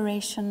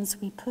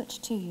declarations we put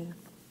to you.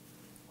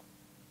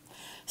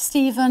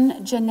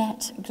 Stephen,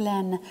 Jeanette,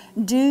 Glenn,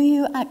 do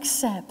you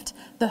accept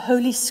the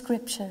Holy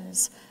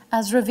Scriptures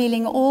as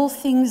revealing all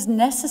things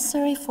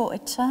necessary for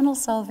eternal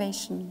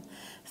salvation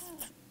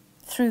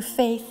through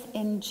faith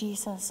in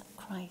Jesus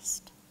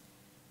Christ?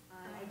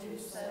 I do.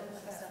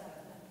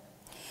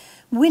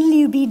 Will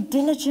you be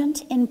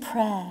diligent in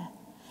prayer,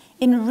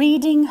 in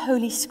reading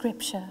Holy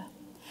Scripture,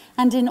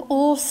 and in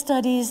all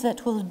studies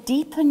that will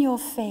deepen your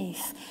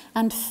faith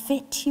and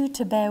fit you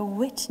to bear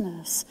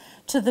witness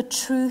to the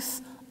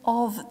truth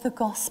of the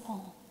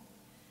gospel?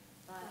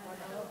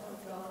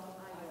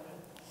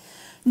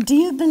 Do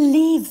you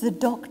believe the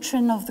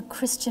doctrine of the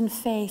Christian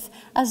faith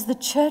as the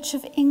Church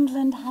of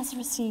England has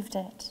received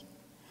it?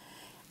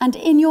 And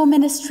in your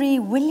ministry,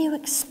 will you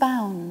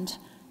expound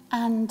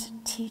and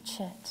teach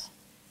it?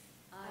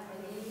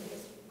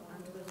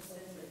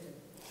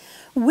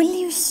 Will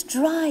you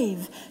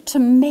strive to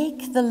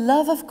make the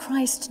love of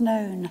Christ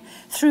known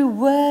through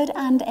word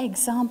and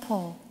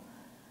example,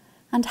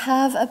 and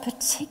have a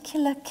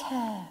particular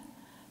care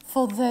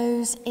for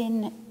those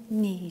in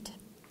need?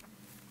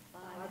 By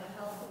the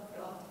help of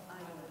God, I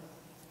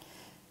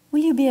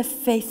Will you be a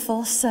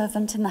faithful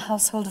servant in the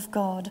household of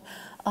God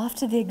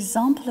after the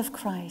example of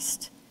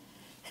Christ,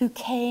 who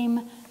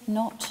came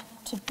not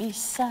to be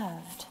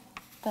served,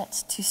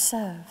 but to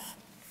serve?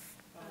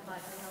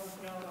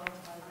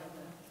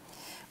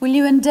 Will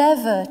you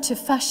endeavour to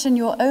fashion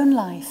your own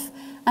life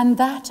and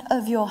that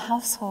of your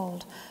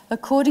household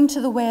according to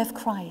the way of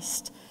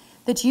Christ,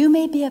 that you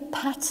may be a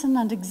pattern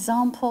and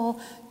example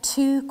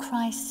to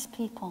Christ's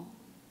people?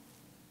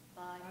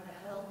 By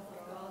the help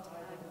of God,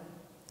 I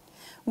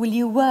Will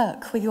you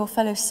work with your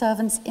fellow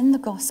servants in the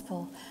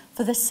gospel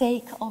for the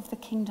sake of the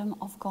kingdom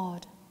of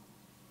God?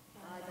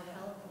 By the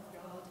help of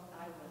God,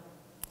 I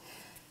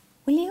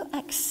Will you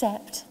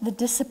accept the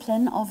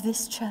discipline of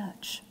this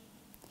church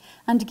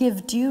and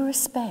give due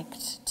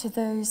respect to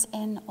those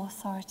in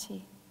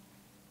authority?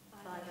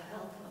 By the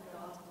help of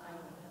God, I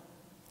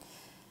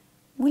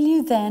Will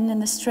you then, in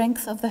the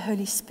strength of the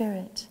Holy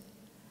Spirit,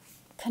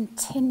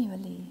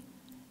 continually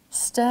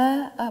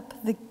stir up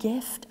the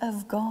gift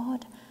of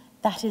God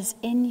that is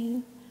in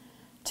you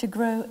to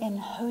grow in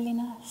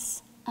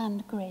holiness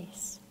and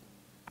grace?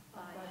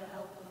 By the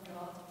help of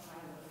God, I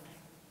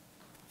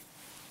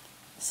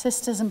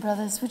Sisters and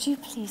brothers, would you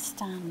please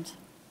stand?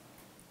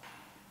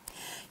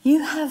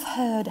 You have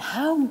heard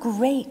how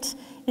great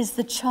is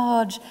the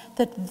charge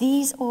that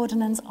these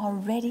ordinands are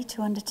ready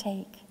to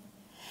undertake.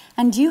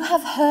 And you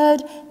have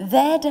heard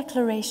their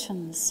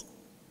declarations.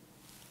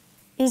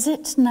 Is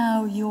it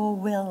now your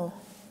will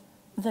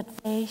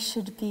that they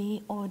should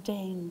be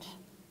ordained?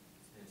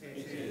 It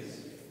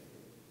is.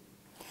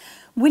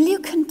 Will you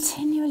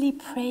continually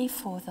pray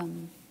for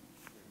them?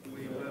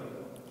 We will.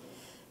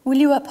 Will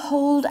you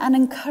uphold and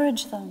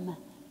encourage them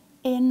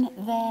in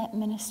their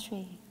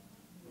ministry?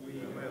 We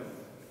will.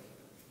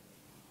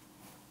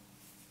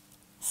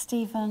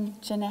 Stephen,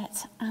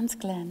 Jeanette, and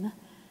Glenn,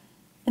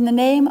 in the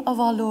name of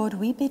our Lord,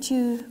 we bid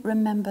you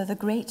remember the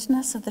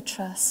greatness of the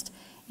trust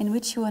in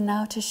which you are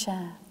now to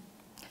share,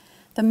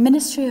 the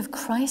ministry of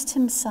Christ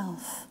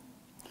himself,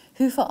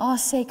 who for our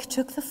sake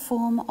took the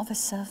form of a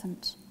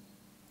servant.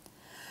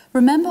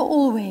 Remember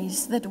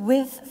always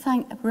with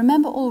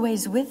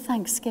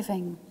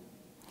thanksgiving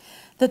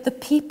that the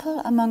people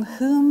among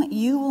whom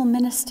you will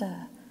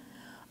minister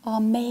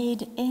are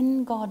made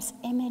in God's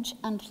image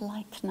and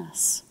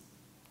likeness.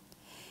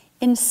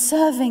 In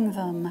serving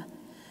them,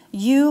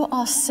 you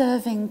are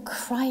serving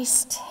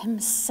Christ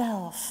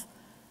himself,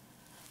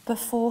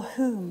 before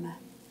whom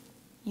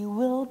you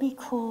will be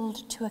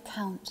called to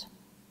account.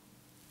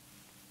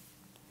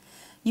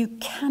 You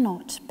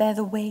cannot bear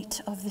the weight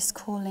of this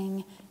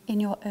calling in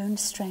your own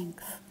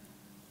strength,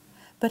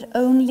 but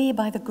only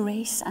by the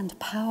grace and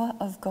power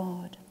of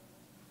God.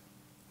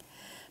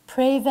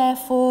 Pray,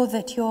 therefore,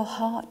 that your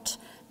heart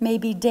may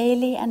be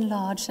daily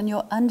enlarged and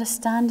your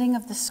understanding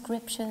of the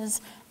Scriptures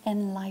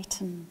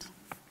enlightened.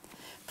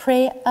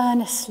 Pray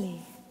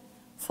earnestly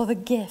for the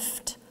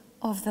gift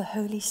of the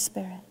Holy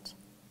Spirit.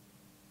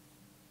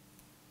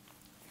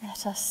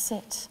 Let us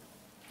sit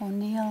or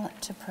kneel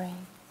to pray.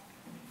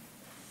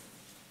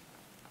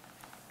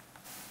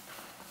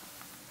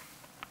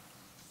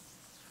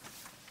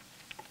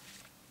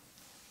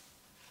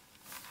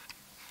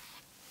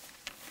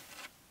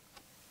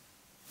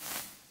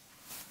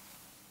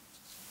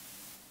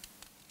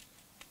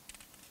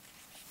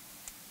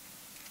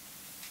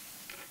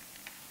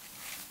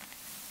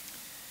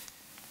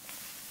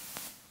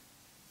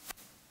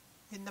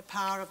 In the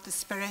power of the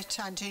Spirit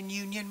and in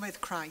union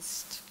with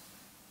Christ,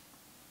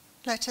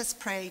 let us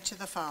pray to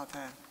the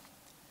Father.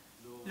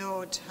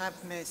 Lord,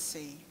 have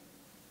mercy,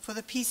 for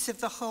the peace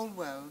of the whole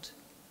world,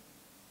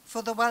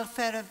 for the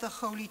welfare of the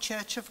Holy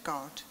Church of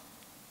God,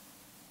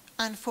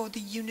 and for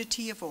the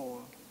unity of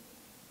all.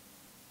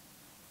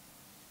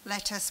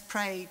 Let us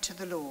pray to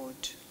the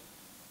Lord.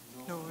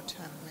 Lord,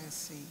 have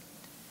mercy,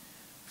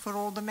 for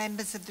all the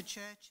members of the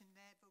Church in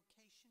their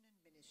vocation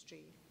and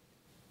ministry,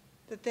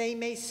 that they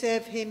may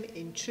serve him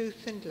in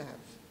truth and love.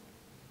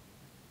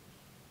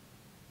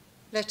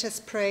 Let us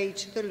pray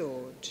to the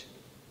Lord.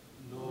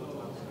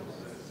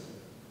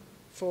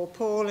 For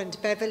Paul and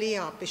Beverley,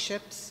 our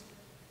bishops,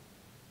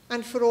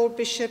 and for all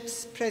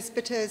bishops,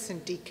 presbyters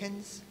and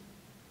deacons,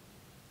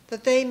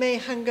 that they may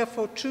hunger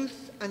for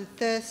truth and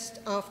thirst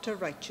after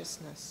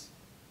righteousness.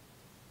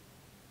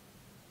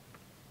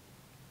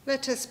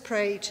 Let us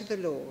pray to the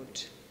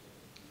Lord.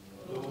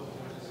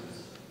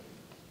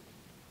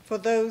 For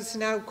those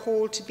now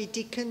called to be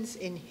deacons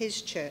in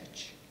his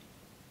church.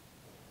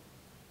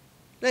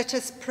 Let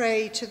us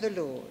pray to the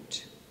Lord.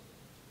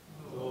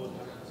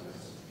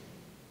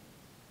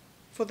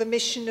 For the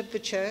mission of the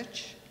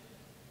church,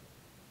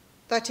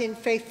 that in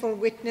faithful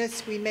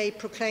witness we may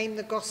proclaim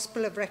the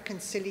gospel of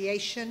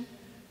reconciliation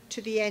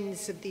to the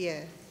ends of the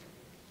earth.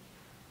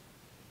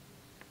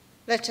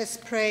 Let us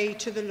pray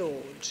to the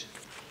Lord.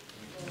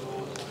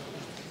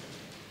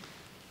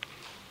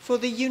 For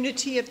the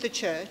unity of the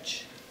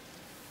church,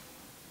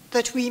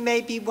 that we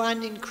may be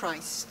one in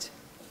Christ,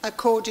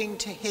 according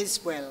to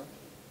his will.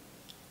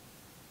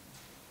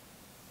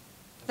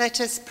 Let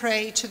us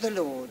pray to the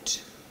Lord.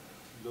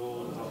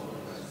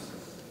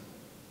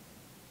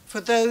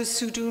 For those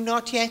who do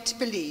not yet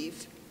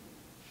believe,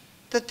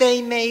 that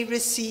they may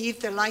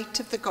receive the light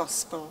of the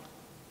gospel,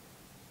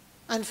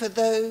 and for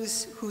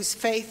those whose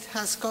faith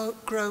has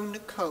grown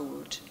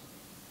cold.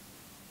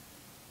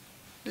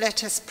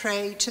 Let us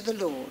pray to the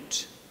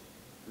Lord.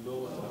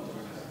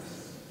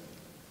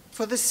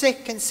 For the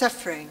sick and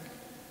suffering,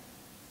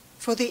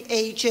 for the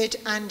aged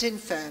and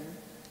infirm,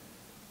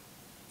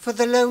 for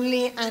the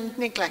lonely and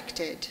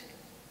neglected,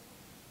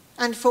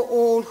 and for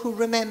all who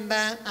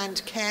remember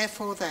and care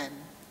for them.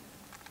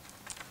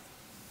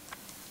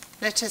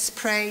 Let us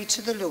pray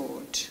to the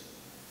Lord.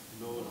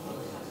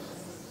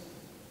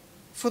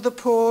 For the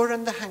poor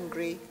and the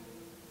hungry,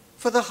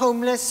 for the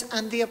homeless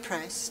and the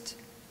oppressed,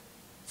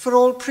 for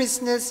all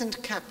prisoners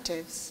and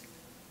captives,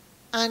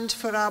 and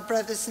for our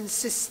brothers and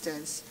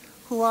sisters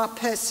who are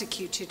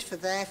persecuted for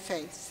their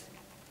faith.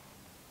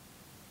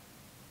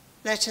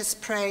 Let us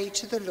pray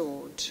to the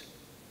Lord.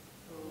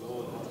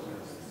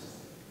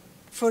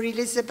 For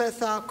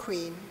Elizabeth, our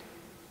Queen,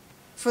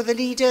 for the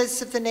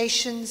leaders of the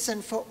nations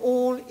and for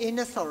all in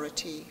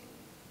authority.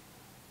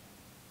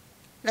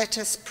 Let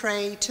us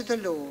pray to the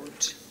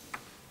Lord.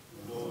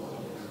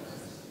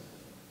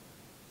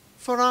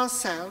 For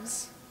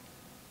ourselves,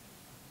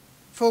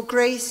 for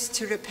grace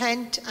to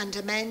repent and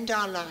amend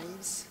our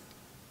lives,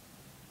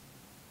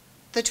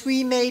 that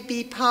we may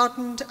be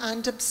pardoned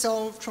and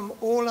absolved from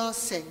all our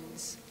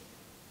sins.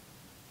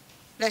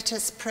 Let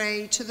us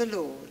pray to the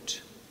Lord.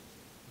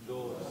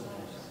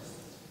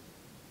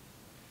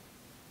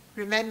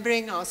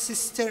 Remembering our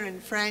sister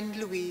and friend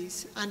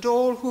Louise and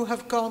all who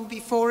have gone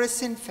before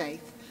us in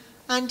faith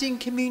and in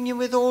communion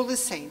with all the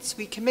saints,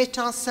 we commit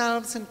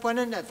ourselves and one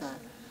another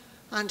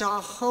and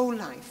our whole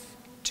life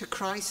to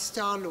Christ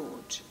our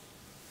Lord.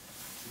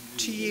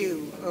 To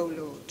you, O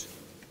Lord.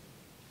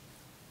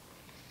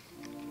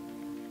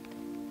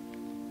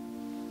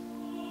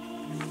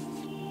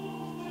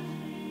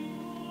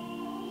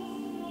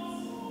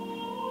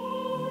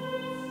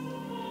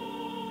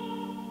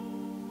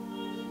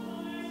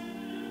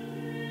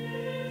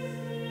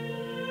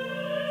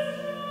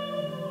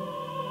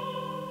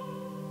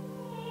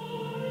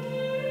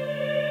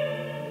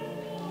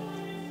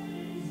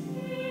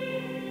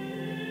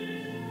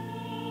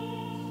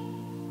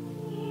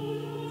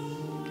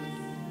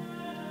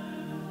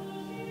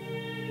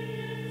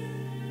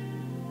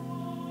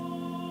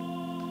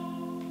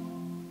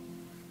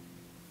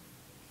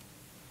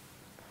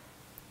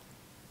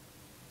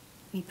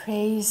 We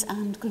praise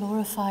and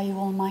glorify you,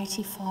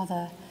 Almighty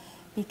Father,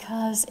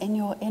 because in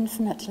your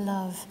infinite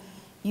love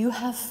you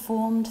have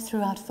formed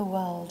throughout the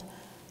world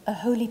a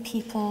holy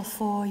people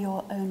for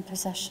your own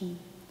possession,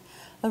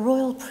 a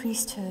royal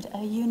priesthood,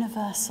 a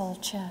universal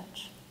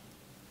church.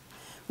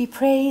 We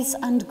praise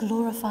and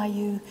glorify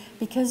you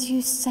because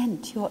you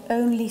sent your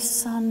only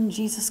Son,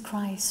 Jesus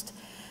Christ,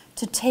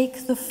 to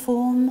take the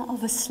form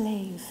of a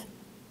slave.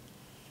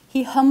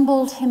 He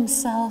humbled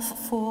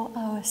himself for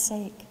our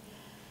sake,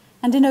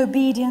 and in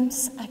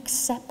obedience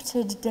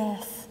accepted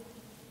death,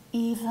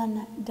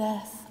 even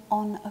death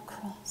on a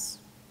cross.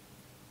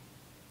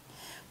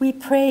 We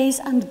praise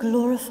and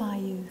glorify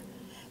you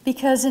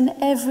because in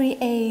every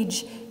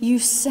age you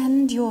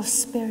send your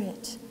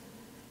Spirit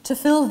to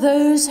fill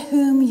those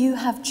whom you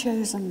have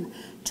chosen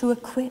to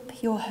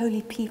equip your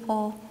holy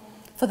people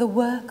for the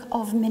work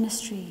of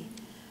ministry,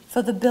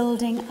 for the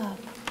building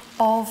up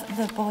of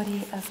the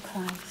body of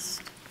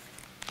Christ.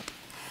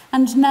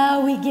 And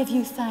now we give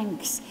you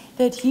thanks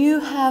that you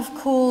have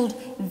called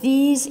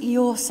these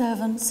your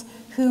servants,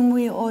 whom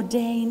we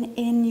ordain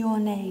in your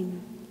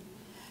name,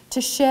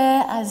 to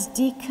share as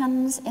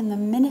deacons in the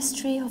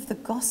ministry of the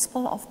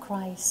gospel of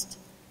Christ,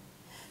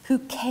 who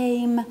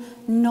came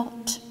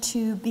not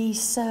to be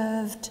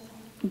served,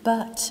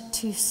 but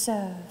to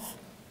serve,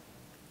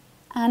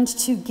 and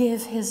to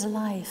give his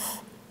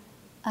life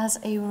as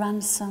a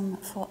ransom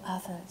for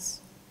others.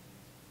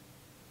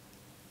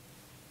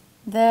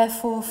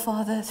 Therefore,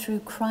 Father, through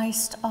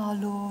Christ our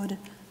Lord,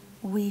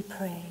 we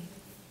pray.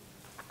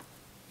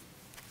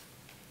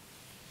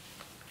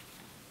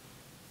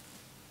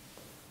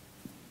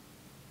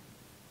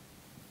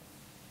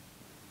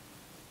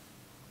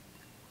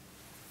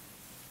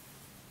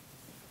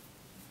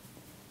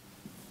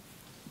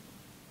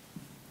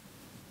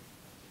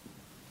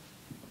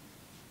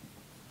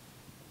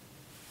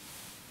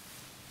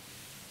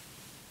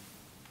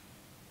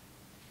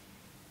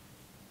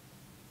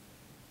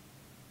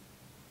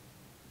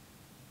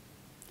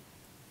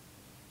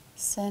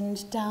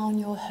 Send down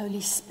your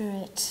Holy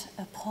Spirit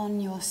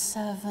upon your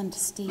servant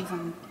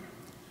Stephen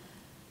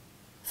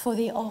for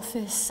the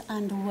office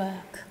and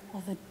work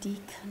of a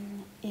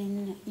deacon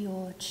in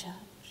your church.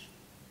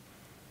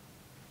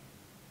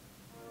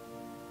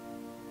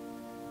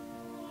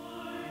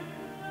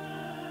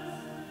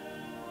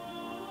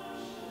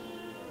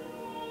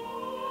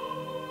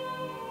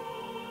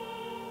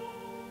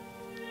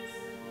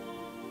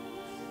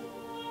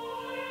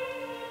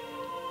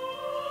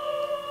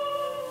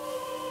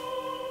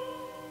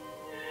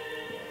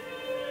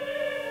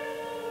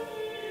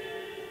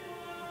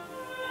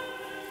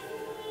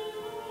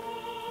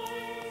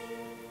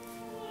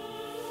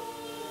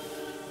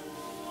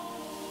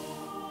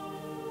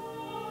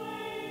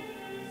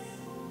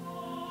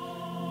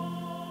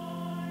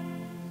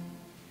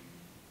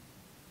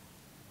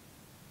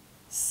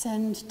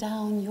 Send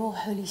down your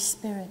Holy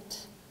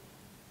Spirit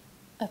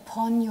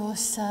upon your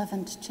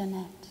servant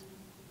Jeanette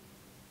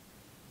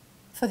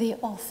for the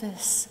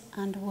office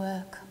and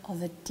work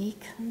of a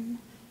deacon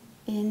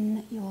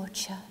in your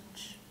church.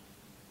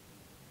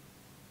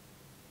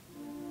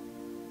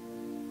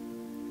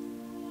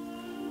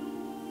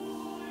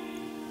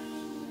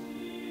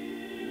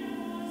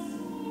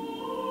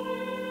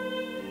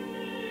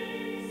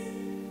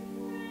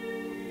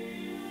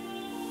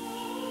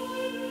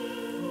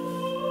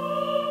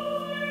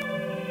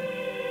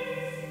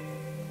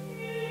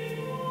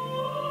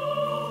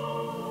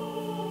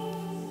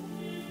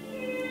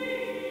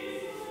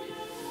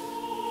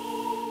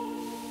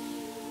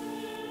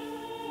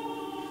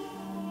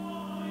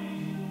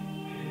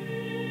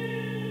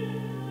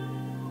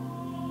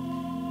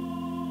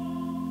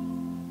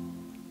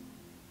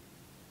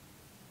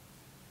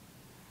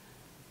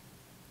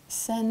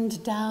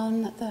 Send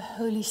down the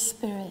Holy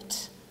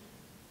Spirit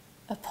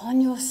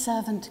upon your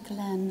servant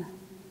Glenn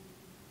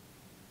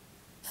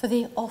for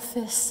the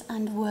office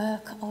and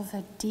work of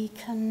a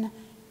deacon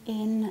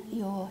in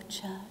your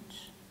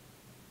church.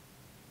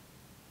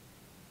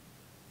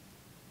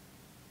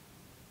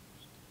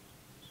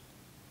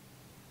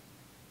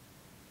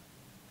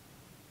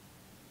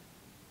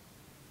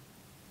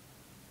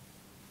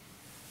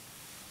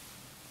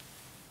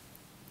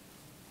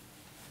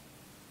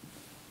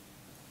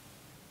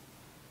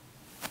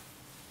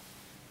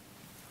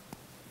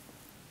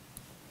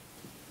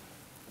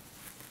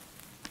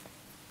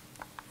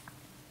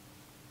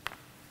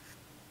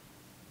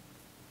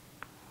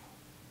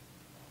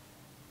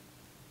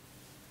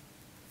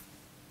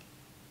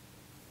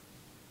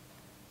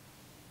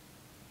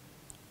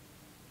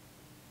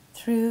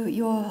 Through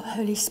your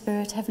Holy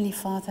Spirit, Heavenly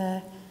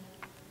Father,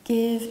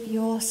 give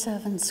your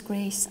servants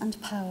grace and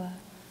power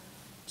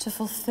to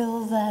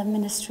fulfill their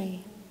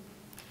ministry.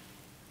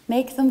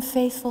 Make them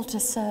faithful to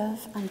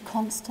serve and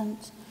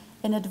constant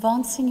in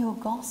advancing your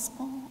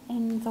gospel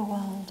in the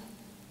world.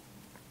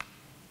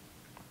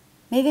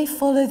 May they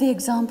follow the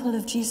example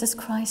of Jesus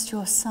Christ,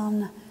 your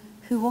Son,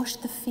 who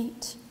washed the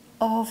feet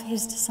of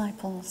his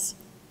disciples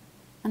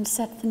and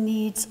set the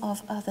needs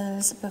of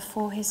others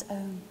before his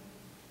own.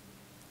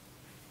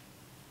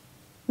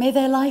 May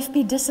their life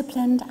be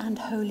disciplined and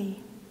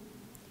holy.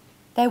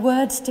 Their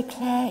words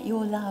declare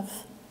your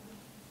love,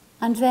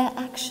 and their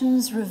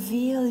actions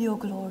reveal your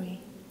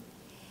glory,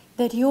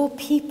 that your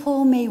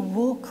people may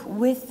walk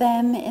with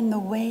them in the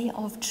way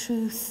of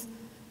truth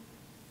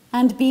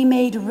and be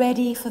made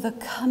ready for the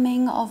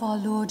coming of our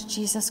Lord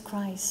Jesus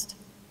Christ,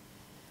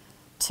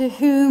 to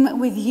whom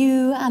with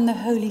you and the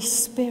Holy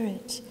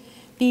Spirit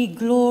be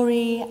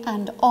glory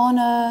and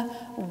honor,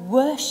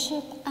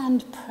 worship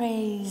and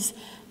praise,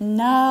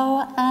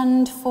 now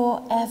and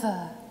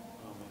forever.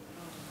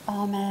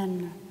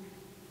 Amen.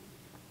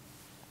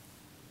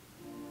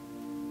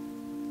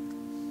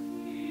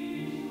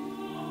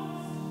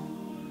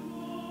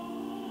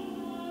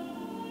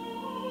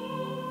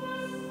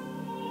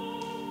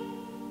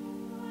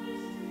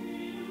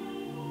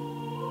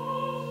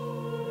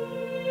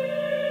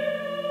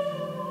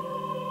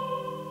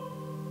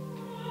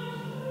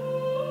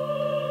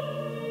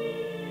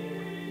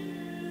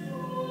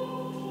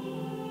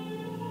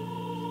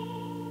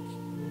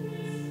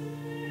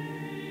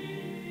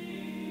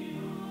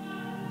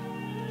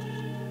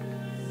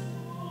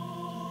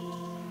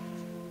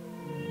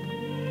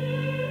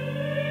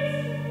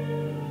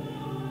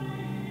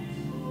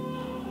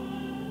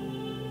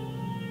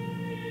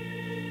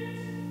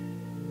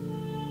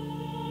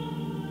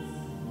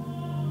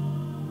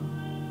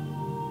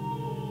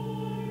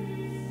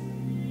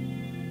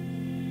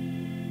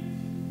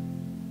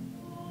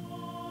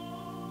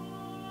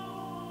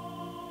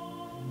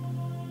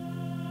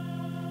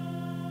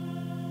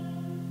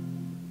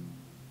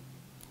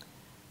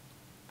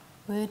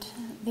 Would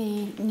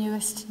the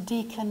newest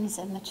deacons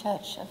in the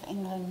Church of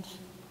England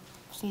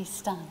please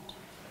stand?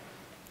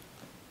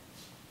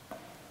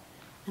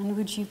 And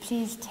would you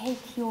please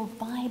take your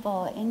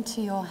Bible into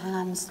your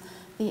hands,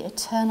 the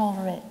eternal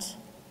writ.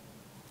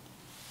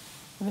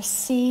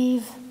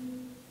 Receive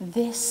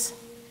this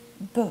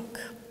book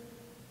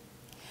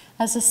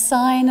as a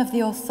sign of the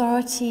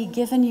authority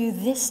given you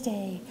this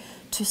day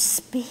to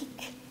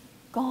speak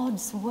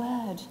God's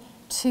word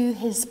to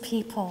his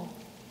people.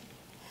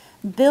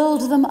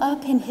 Build them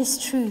up in his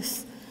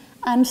truth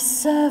and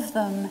serve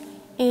them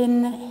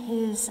in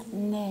his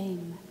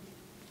name.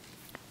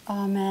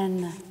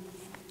 Amen.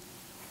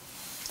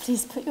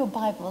 Please put your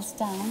Bibles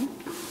down.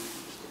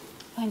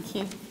 Thank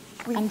you.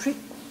 And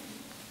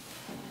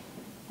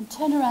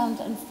turn around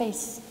and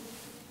face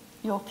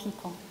your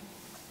people.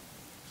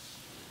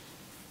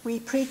 We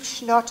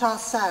preach not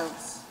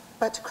ourselves,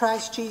 but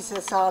Christ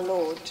Jesus our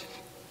Lord,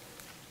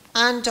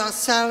 and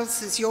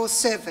ourselves as your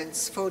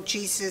servants for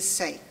Jesus'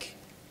 sake.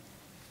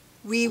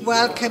 We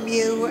welcome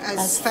you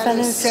as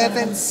fellow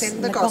servants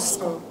in the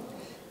gospel.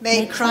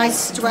 May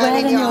Christ dwell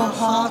in your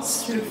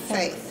hearts through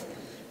faith,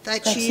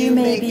 that you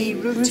may be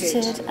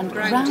rooted and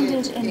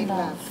grounded in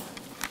love.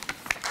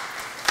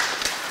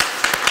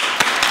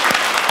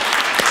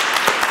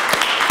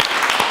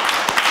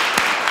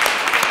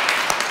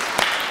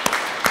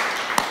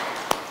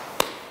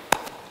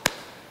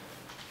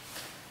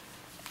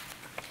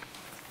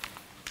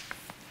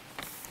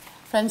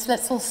 Friends,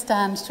 let's all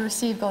stand to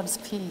receive God's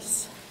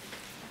peace.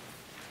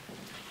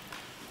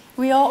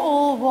 We are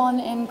all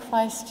one in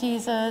Christ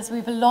Jesus.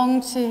 We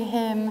belong to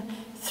him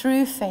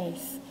through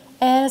faith,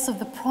 heirs of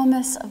the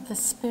promise of the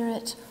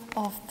Spirit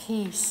of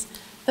peace.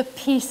 The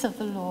peace of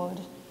the Lord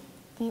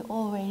be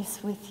always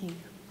with you.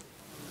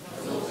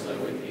 And also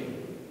with you.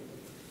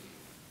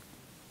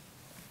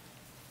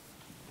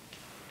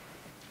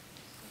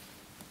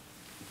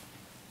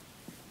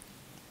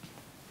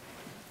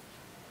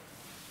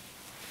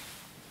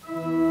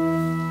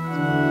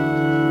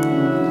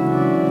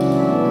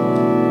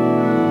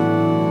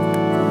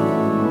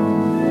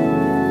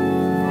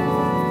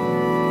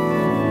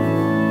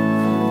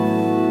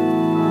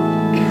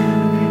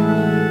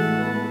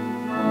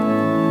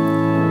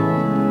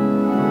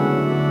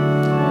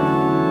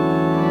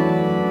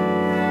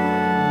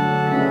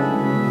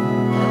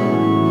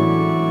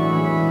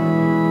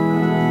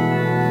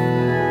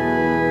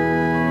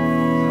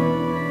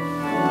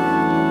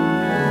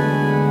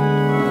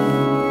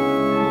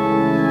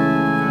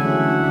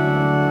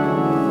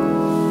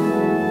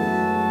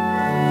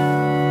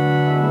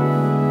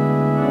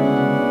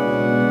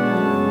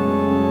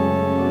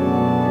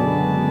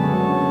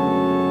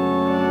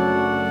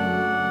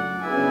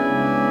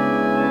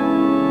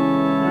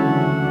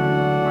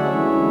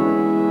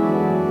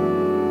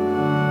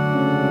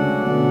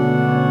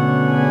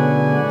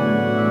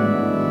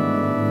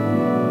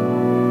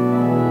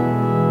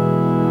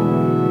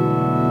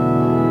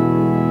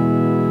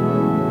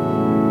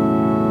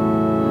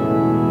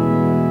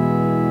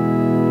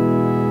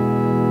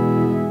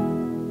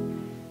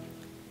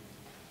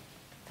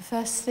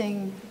 First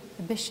thing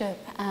the bishop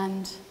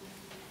and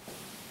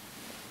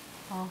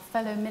our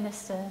fellow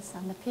ministers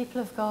and the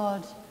people of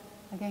God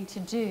are going to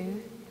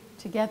do,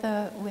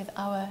 together with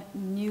our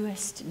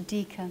newest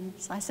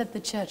deacons. I said the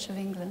Church of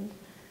England.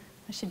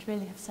 I should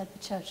really have said the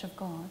Church of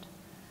God.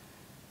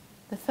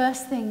 The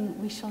first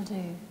thing we shall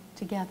do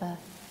together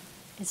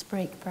is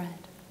break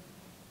bread.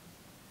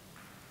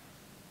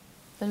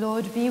 The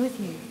Lord be with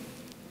you.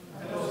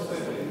 And also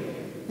with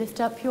you. Lift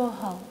up your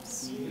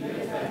hearts. We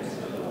give thanks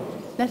to the Lord.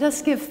 Let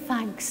us give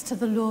thanks to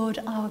the Lord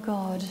our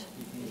God.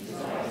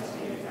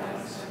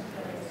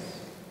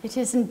 It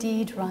is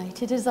indeed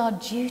right. It is our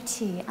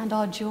duty and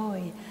our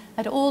joy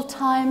at all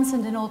times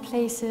and in all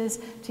places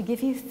to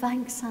give you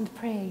thanks and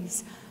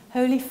praise.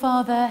 Holy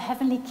Father,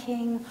 Heavenly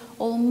King,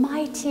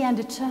 Almighty and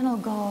eternal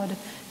God,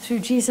 through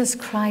Jesus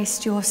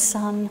Christ, your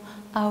Son,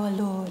 our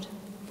Lord.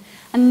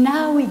 And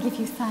now we give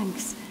you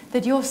thanks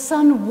that your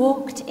Son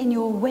walked in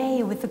your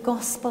way with the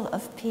gospel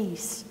of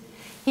peace.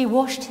 He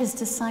washed his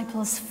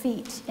disciples'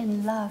 feet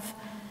in love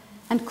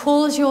and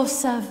calls your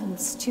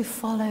servants to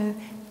follow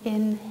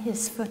in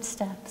his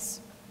footsteps.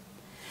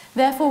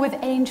 Therefore,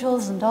 with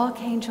angels and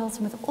archangels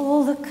and with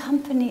all the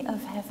company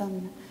of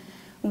heaven,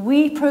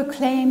 we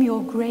proclaim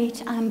your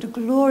great and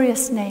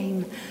glorious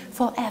name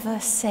forever,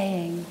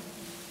 saying,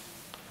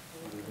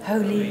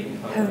 Holy,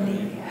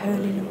 holy,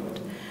 holy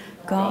Lord,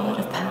 God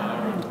of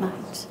power and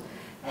might,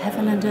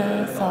 heaven and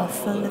earth are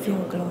full of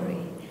your glory.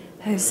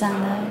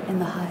 Hosanna in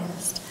the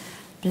highest.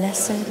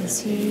 Blessed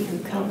is he who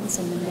comes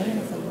in the name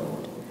of the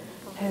Lord.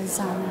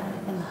 Hosanna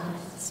in the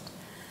highest.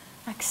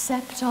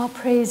 Accept our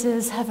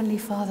praises, Heavenly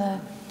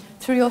Father,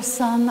 through your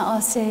Son, our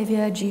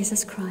Saviour,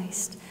 Jesus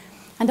Christ.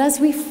 And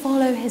as we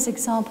follow his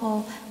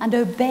example and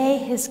obey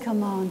his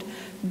command,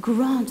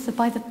 grant that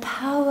by the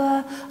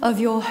power of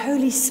your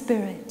Holy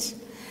Spirit,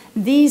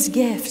 these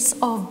gifts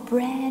of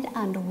bread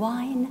and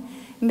wine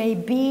may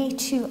be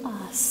to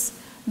us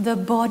the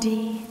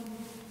body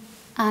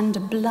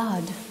and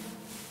blood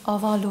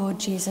of our Lord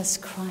Jesus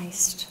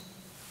Christ,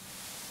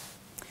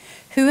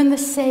 who in the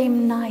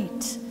same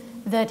night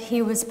that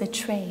he was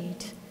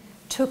betrayed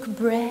took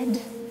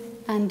bread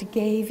and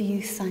gave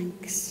you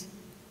thanks.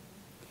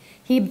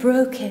 He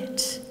broke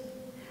it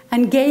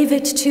and gave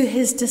it to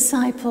his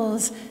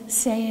disciples,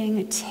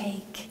 saying,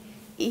 Take,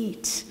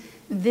 eat,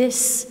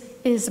 this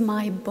is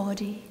my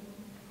body,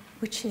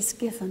 which is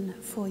given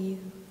for you.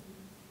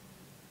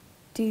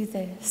 Do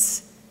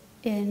this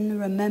in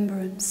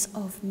remembrance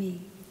of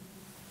me.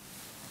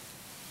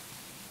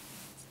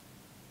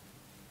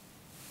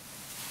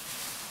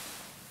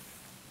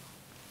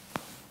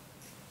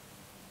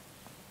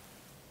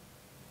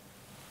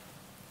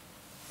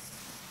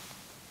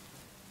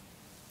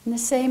 In the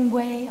same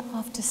way,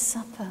 after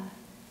supper,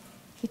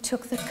 he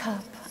took the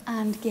cup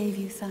and gave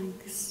you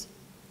thanks.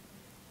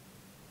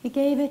 He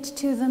gave it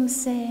to them,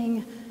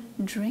 saying,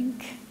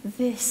 "Drink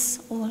this,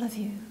 all of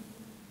you.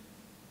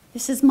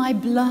 This is my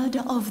blood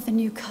of the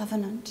new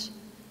covenant,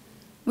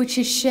 which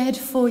is shed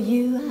for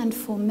you and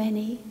for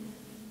many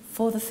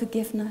for the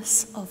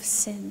forgiveness of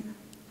sin.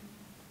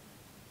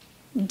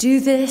 Do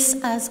this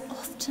as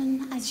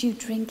often as you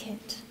drink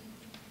it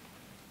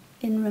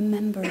in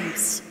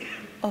remembrance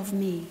of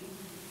me."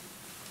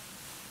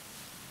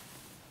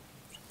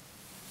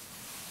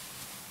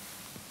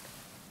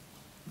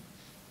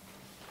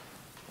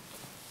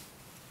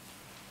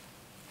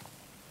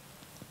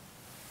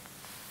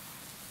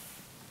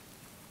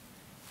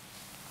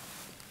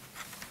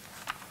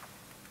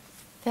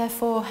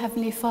 Therefore,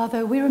 Heavenly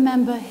Father, we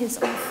remember his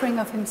offering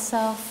of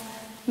himself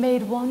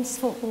made once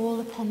for all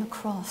upon the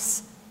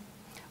cross.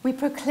 We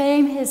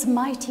proclaim his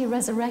mighty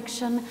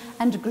resurrection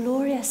and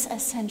glorious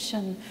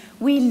ascension.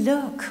 We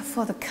look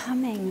for the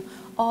coming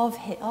of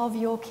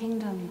your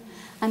kingdom.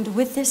 And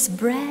with this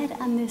bread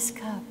and this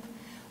cup,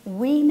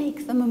 we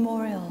make the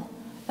memorial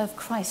of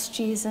Christ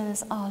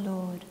Jesus our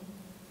Lord.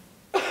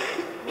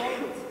 Great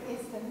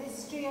is the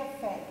mystery of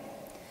faith.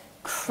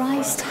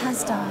 Christ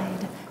has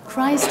died.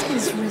 Christ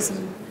is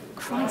risen.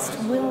 Christ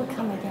will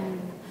come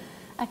again.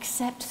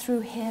 Accept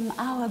through him,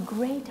 our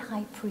great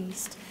high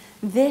priest,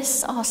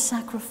 this our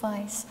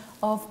sacrifice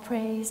of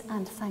praise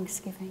and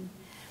thanksgiving.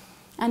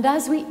 And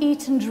as we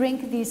eat and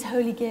drink these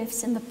holy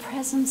gifts in the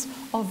presence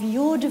of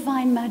your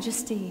divine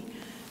majesty,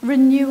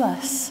 renew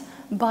us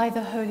by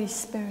the Holy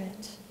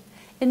Spirit.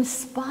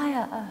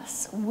 Inspire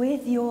us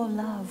with your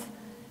love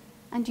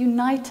and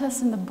unite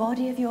us in the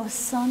body of your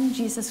Son,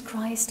 Jesus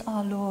Christ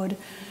our Lord,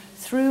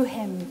 through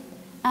him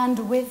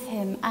and with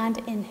him and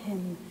in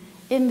him,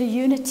 in the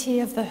unity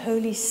of the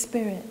Holy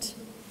Spirit.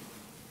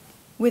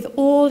 With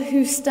all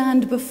who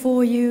stand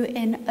before you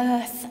in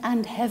earth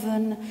and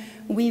heaven,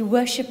 we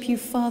worship you,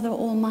 Father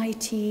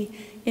Almighty,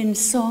 in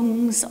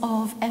songs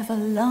of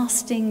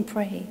everlasting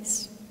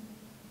praise.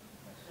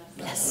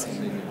 Blessing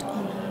and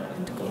honor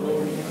and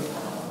glory and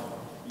power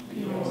be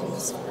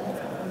yours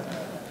forever and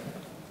ever.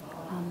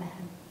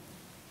 Amen.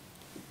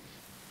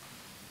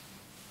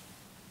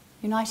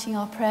 Uniting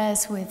our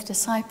prayers with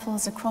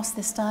disciples across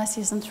this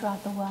diocese and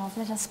throughout the world,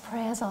 let us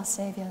pray as our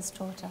Saviour has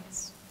taught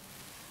us.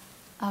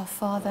 Our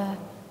Father,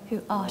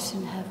 who art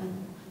in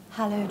heaven,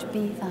 hallowed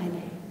be thy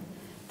name.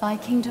 Thy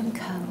kingdom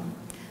come,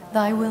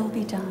 thy will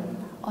be done,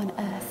 on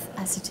earth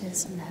as it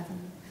is in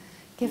heaven.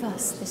 Give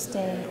us this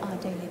day our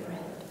daily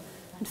bread,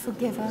 and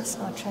forgive us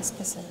our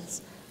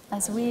trespasses,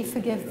 as we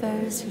forgive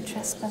those who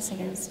trespass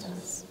against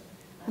us.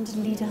 And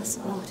lead us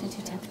not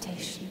into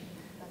temptation,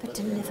 but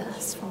deliver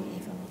us from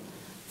evil.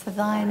 For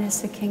thine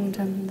is the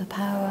kingdom, the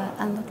power,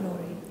 and the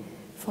glory,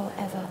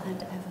 forever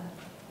and ever.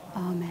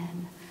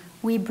 Amen.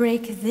 We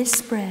break this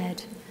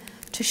bread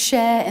to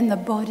share in the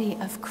body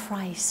of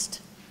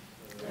Christ.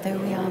 Though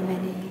we are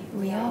many,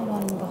 we are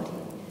one body,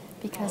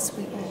 because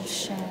we all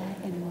share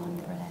in one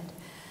bread.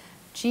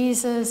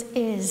 Jesus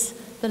is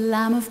the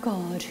Lamb of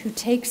God who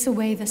takes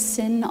away the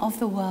sin of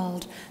the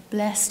world.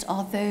 Blessed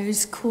are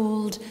those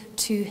called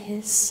to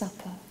his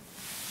supper.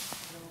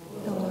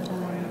 Lord, I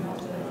am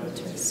not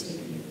worthy to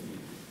receive you,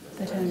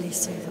 but only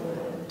say the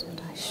word,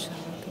 and I shall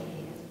be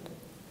healed.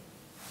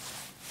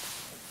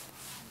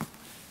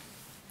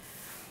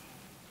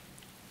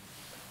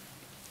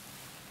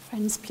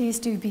 Friends, please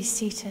do be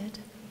seated.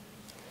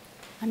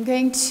 I'm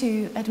going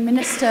to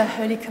administer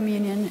Holy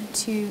Communion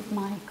to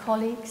my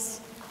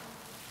colleagues,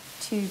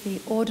 to the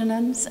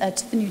ordinands,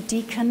 to the new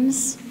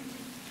deacons,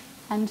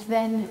 and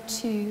then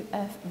to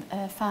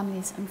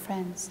families and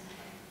friends.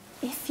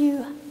 If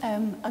you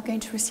are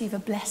going to receive a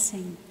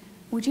blessing,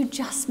 would you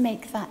just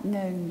make that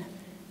known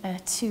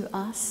to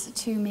us,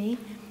 to me?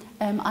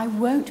 I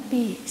won't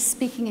be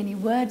speaking any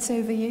words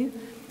over you.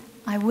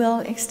 I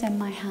will extend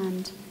my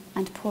hand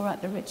and pour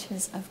out the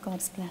riches of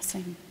God's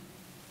blessing.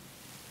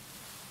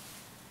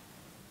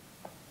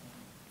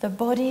 The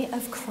body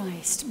of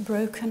Christ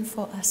broken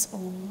for us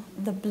all,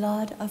 the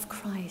blood of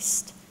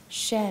Christ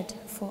shed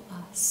for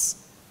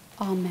us.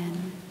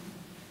 Amen.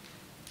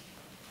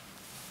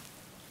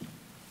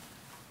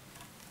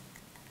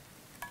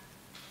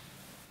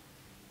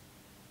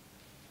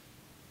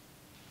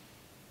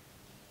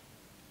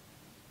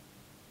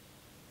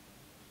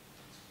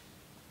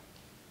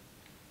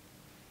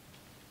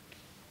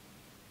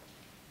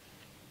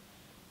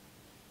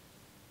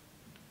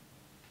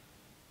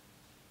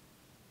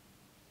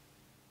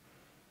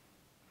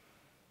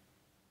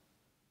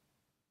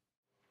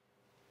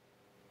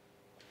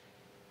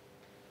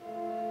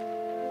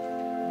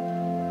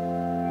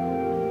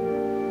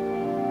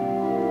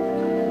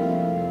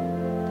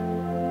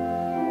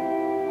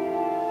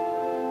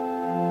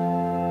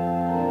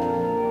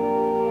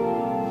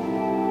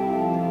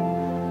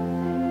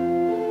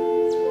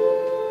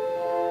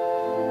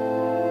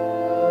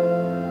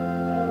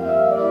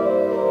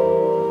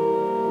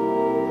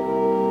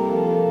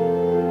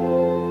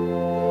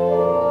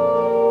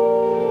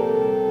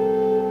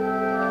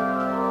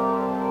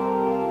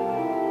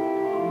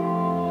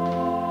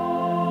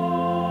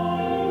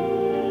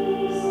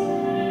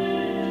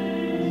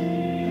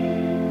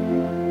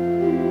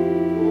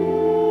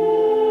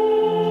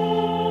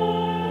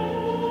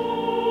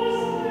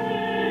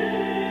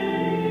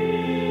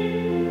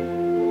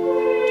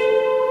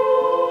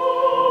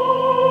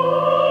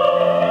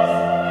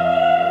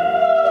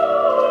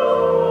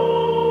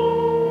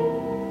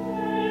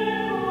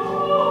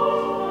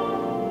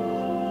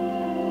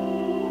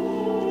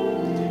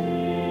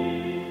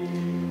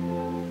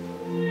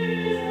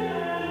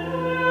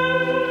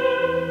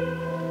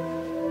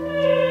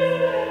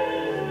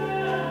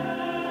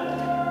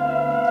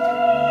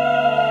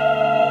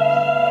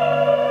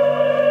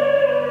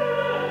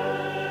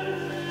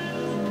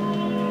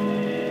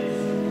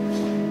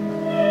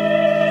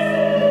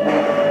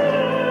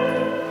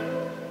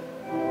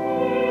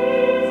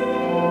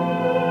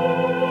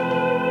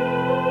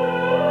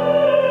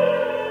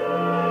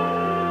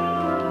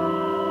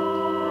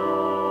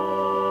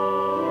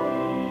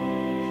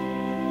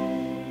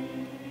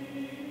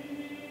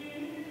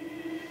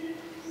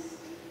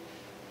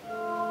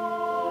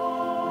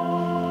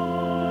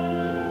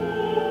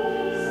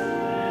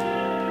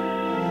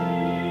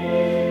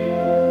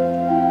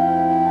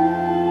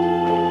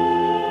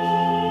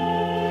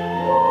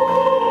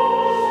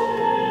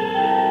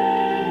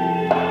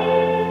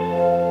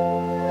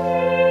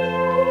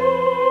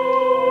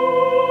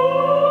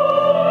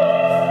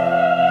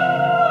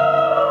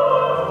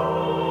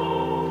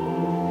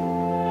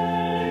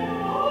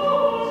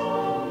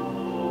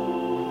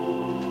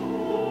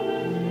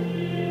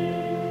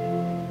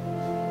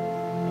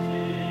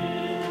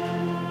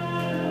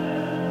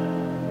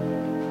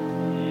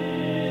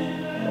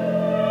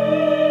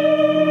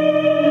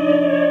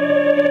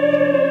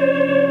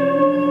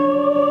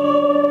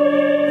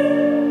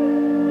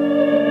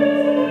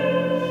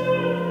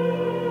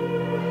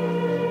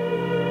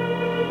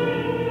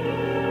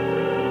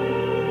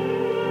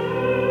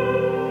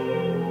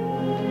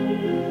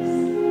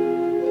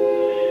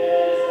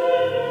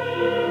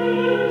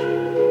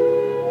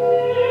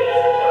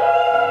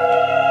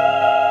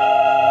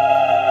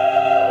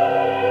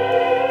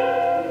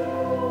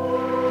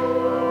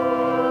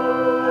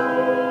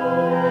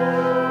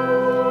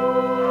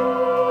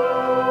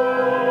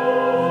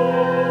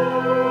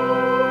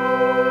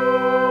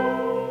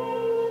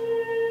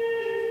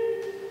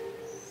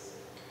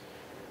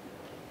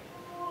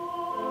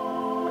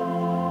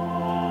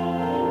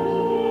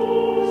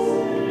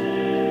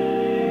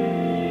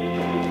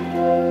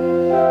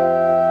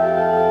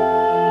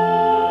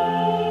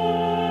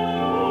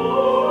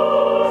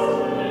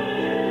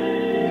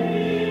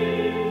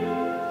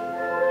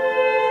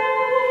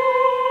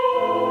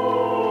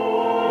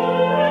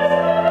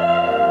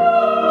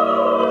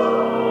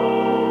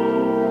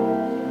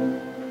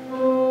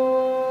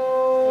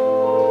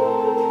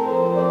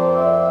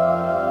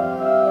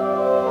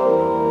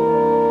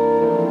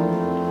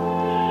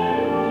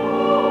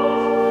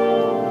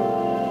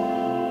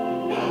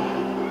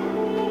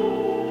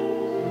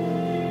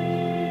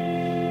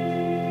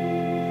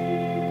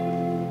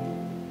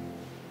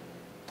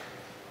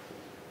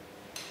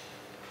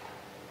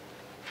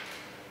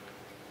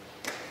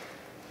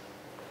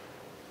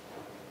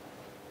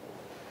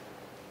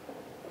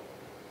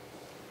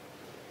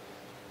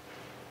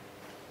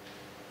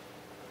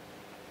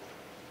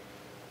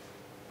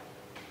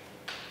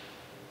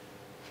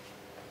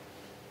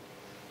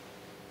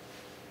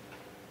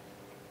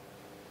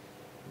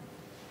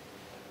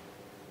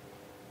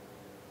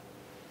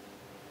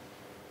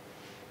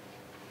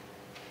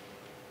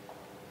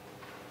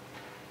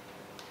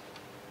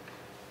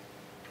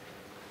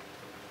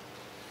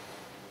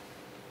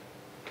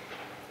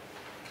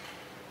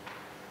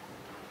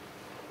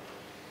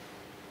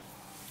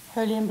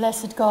 Holy and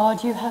blessed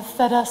God, you have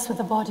fed us with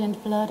the body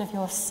and blood of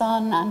your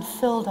Son and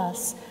filled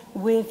us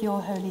with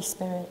your Holy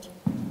Spirit.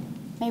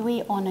 May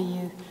we honour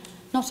you,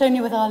 not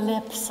only with our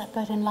lips,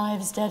 but in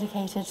lives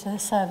dedicated to the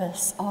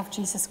service of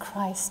Jesus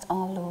Christ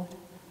our Lord.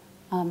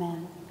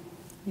 Amen.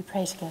 We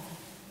pray together.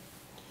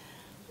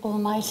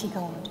 Almighty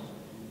God,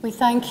 we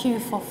thank you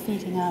for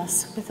feeding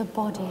us with the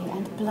body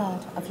and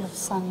blood of your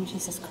Son,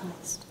 Jesus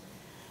Christ.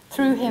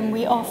 Through him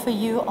we offer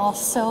you our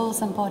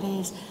souls and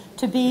bodies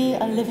to be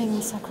a living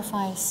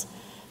sacrifice,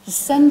 to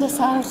send us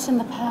out in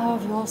the power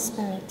of your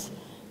Spirit,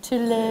 to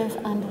live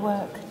and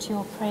work to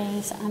your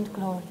praise and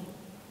glory.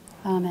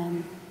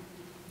 Amen.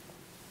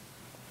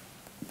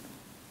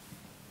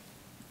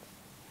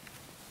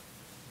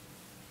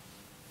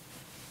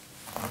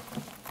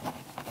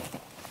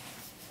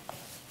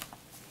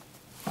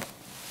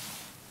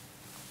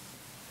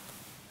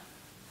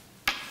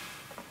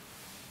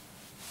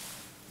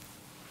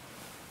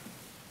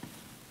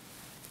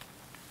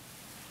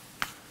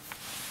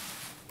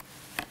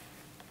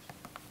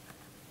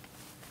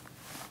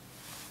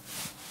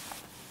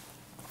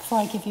 Before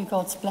I give you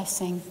God's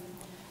blessing,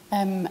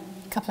 a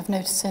couple of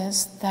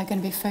notices. There are going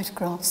to be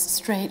photographs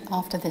straight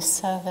after this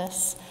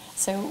service.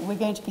 So we're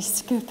going to be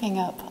scooping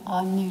up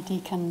our new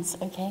deacons,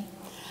 okay?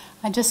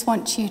 I just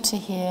want you to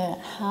hear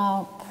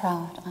how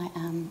proud I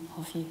am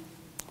of you.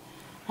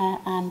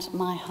 And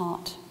my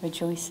heart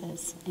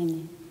rejoices in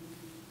you.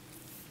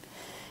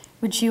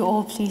 Would you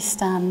all please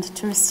stand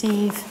to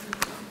receive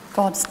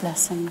God's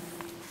blessing?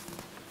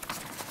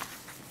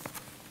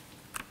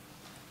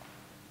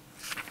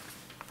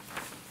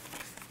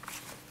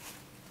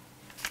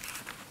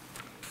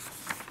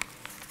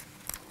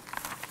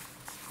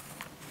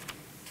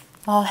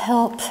 Our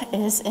help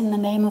is in the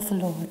name of the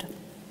Lord.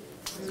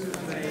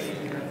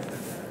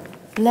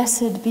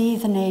 Blessed be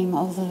the name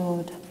of the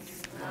Lord.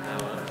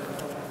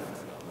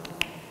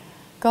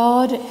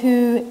 God,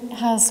 who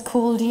has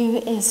called you,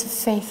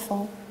 is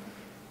faithful.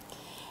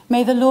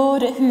 May the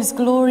Lord, whose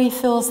glory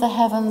fills the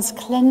heavens,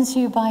 cleanse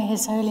you by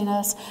his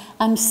holiness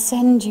and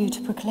send you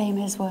to proclaim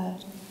his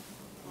word.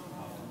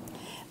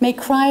 May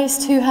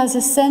Christ, who has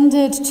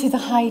ascended to the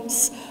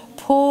heights,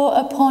 pour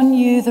upon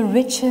you the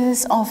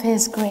riches of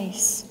his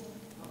grace.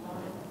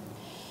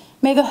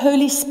 May the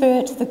Holy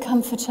Spirit, the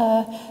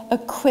Comforter,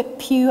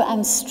 equip you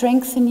and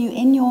strengthen you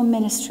in your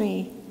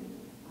ministry.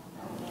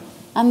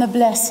 And the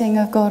blessing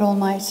of God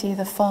Almighty,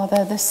 the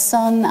Father, the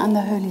Son, and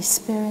the Holy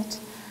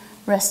Spirit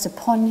rest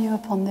upon you,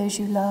 upon those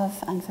you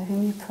love and for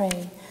whom you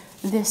pray,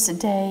 this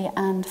day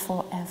and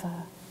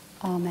forever.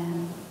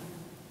 Amen.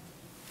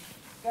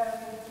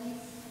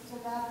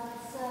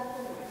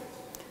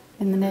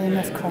 In the name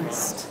of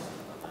Christ.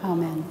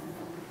 Amen.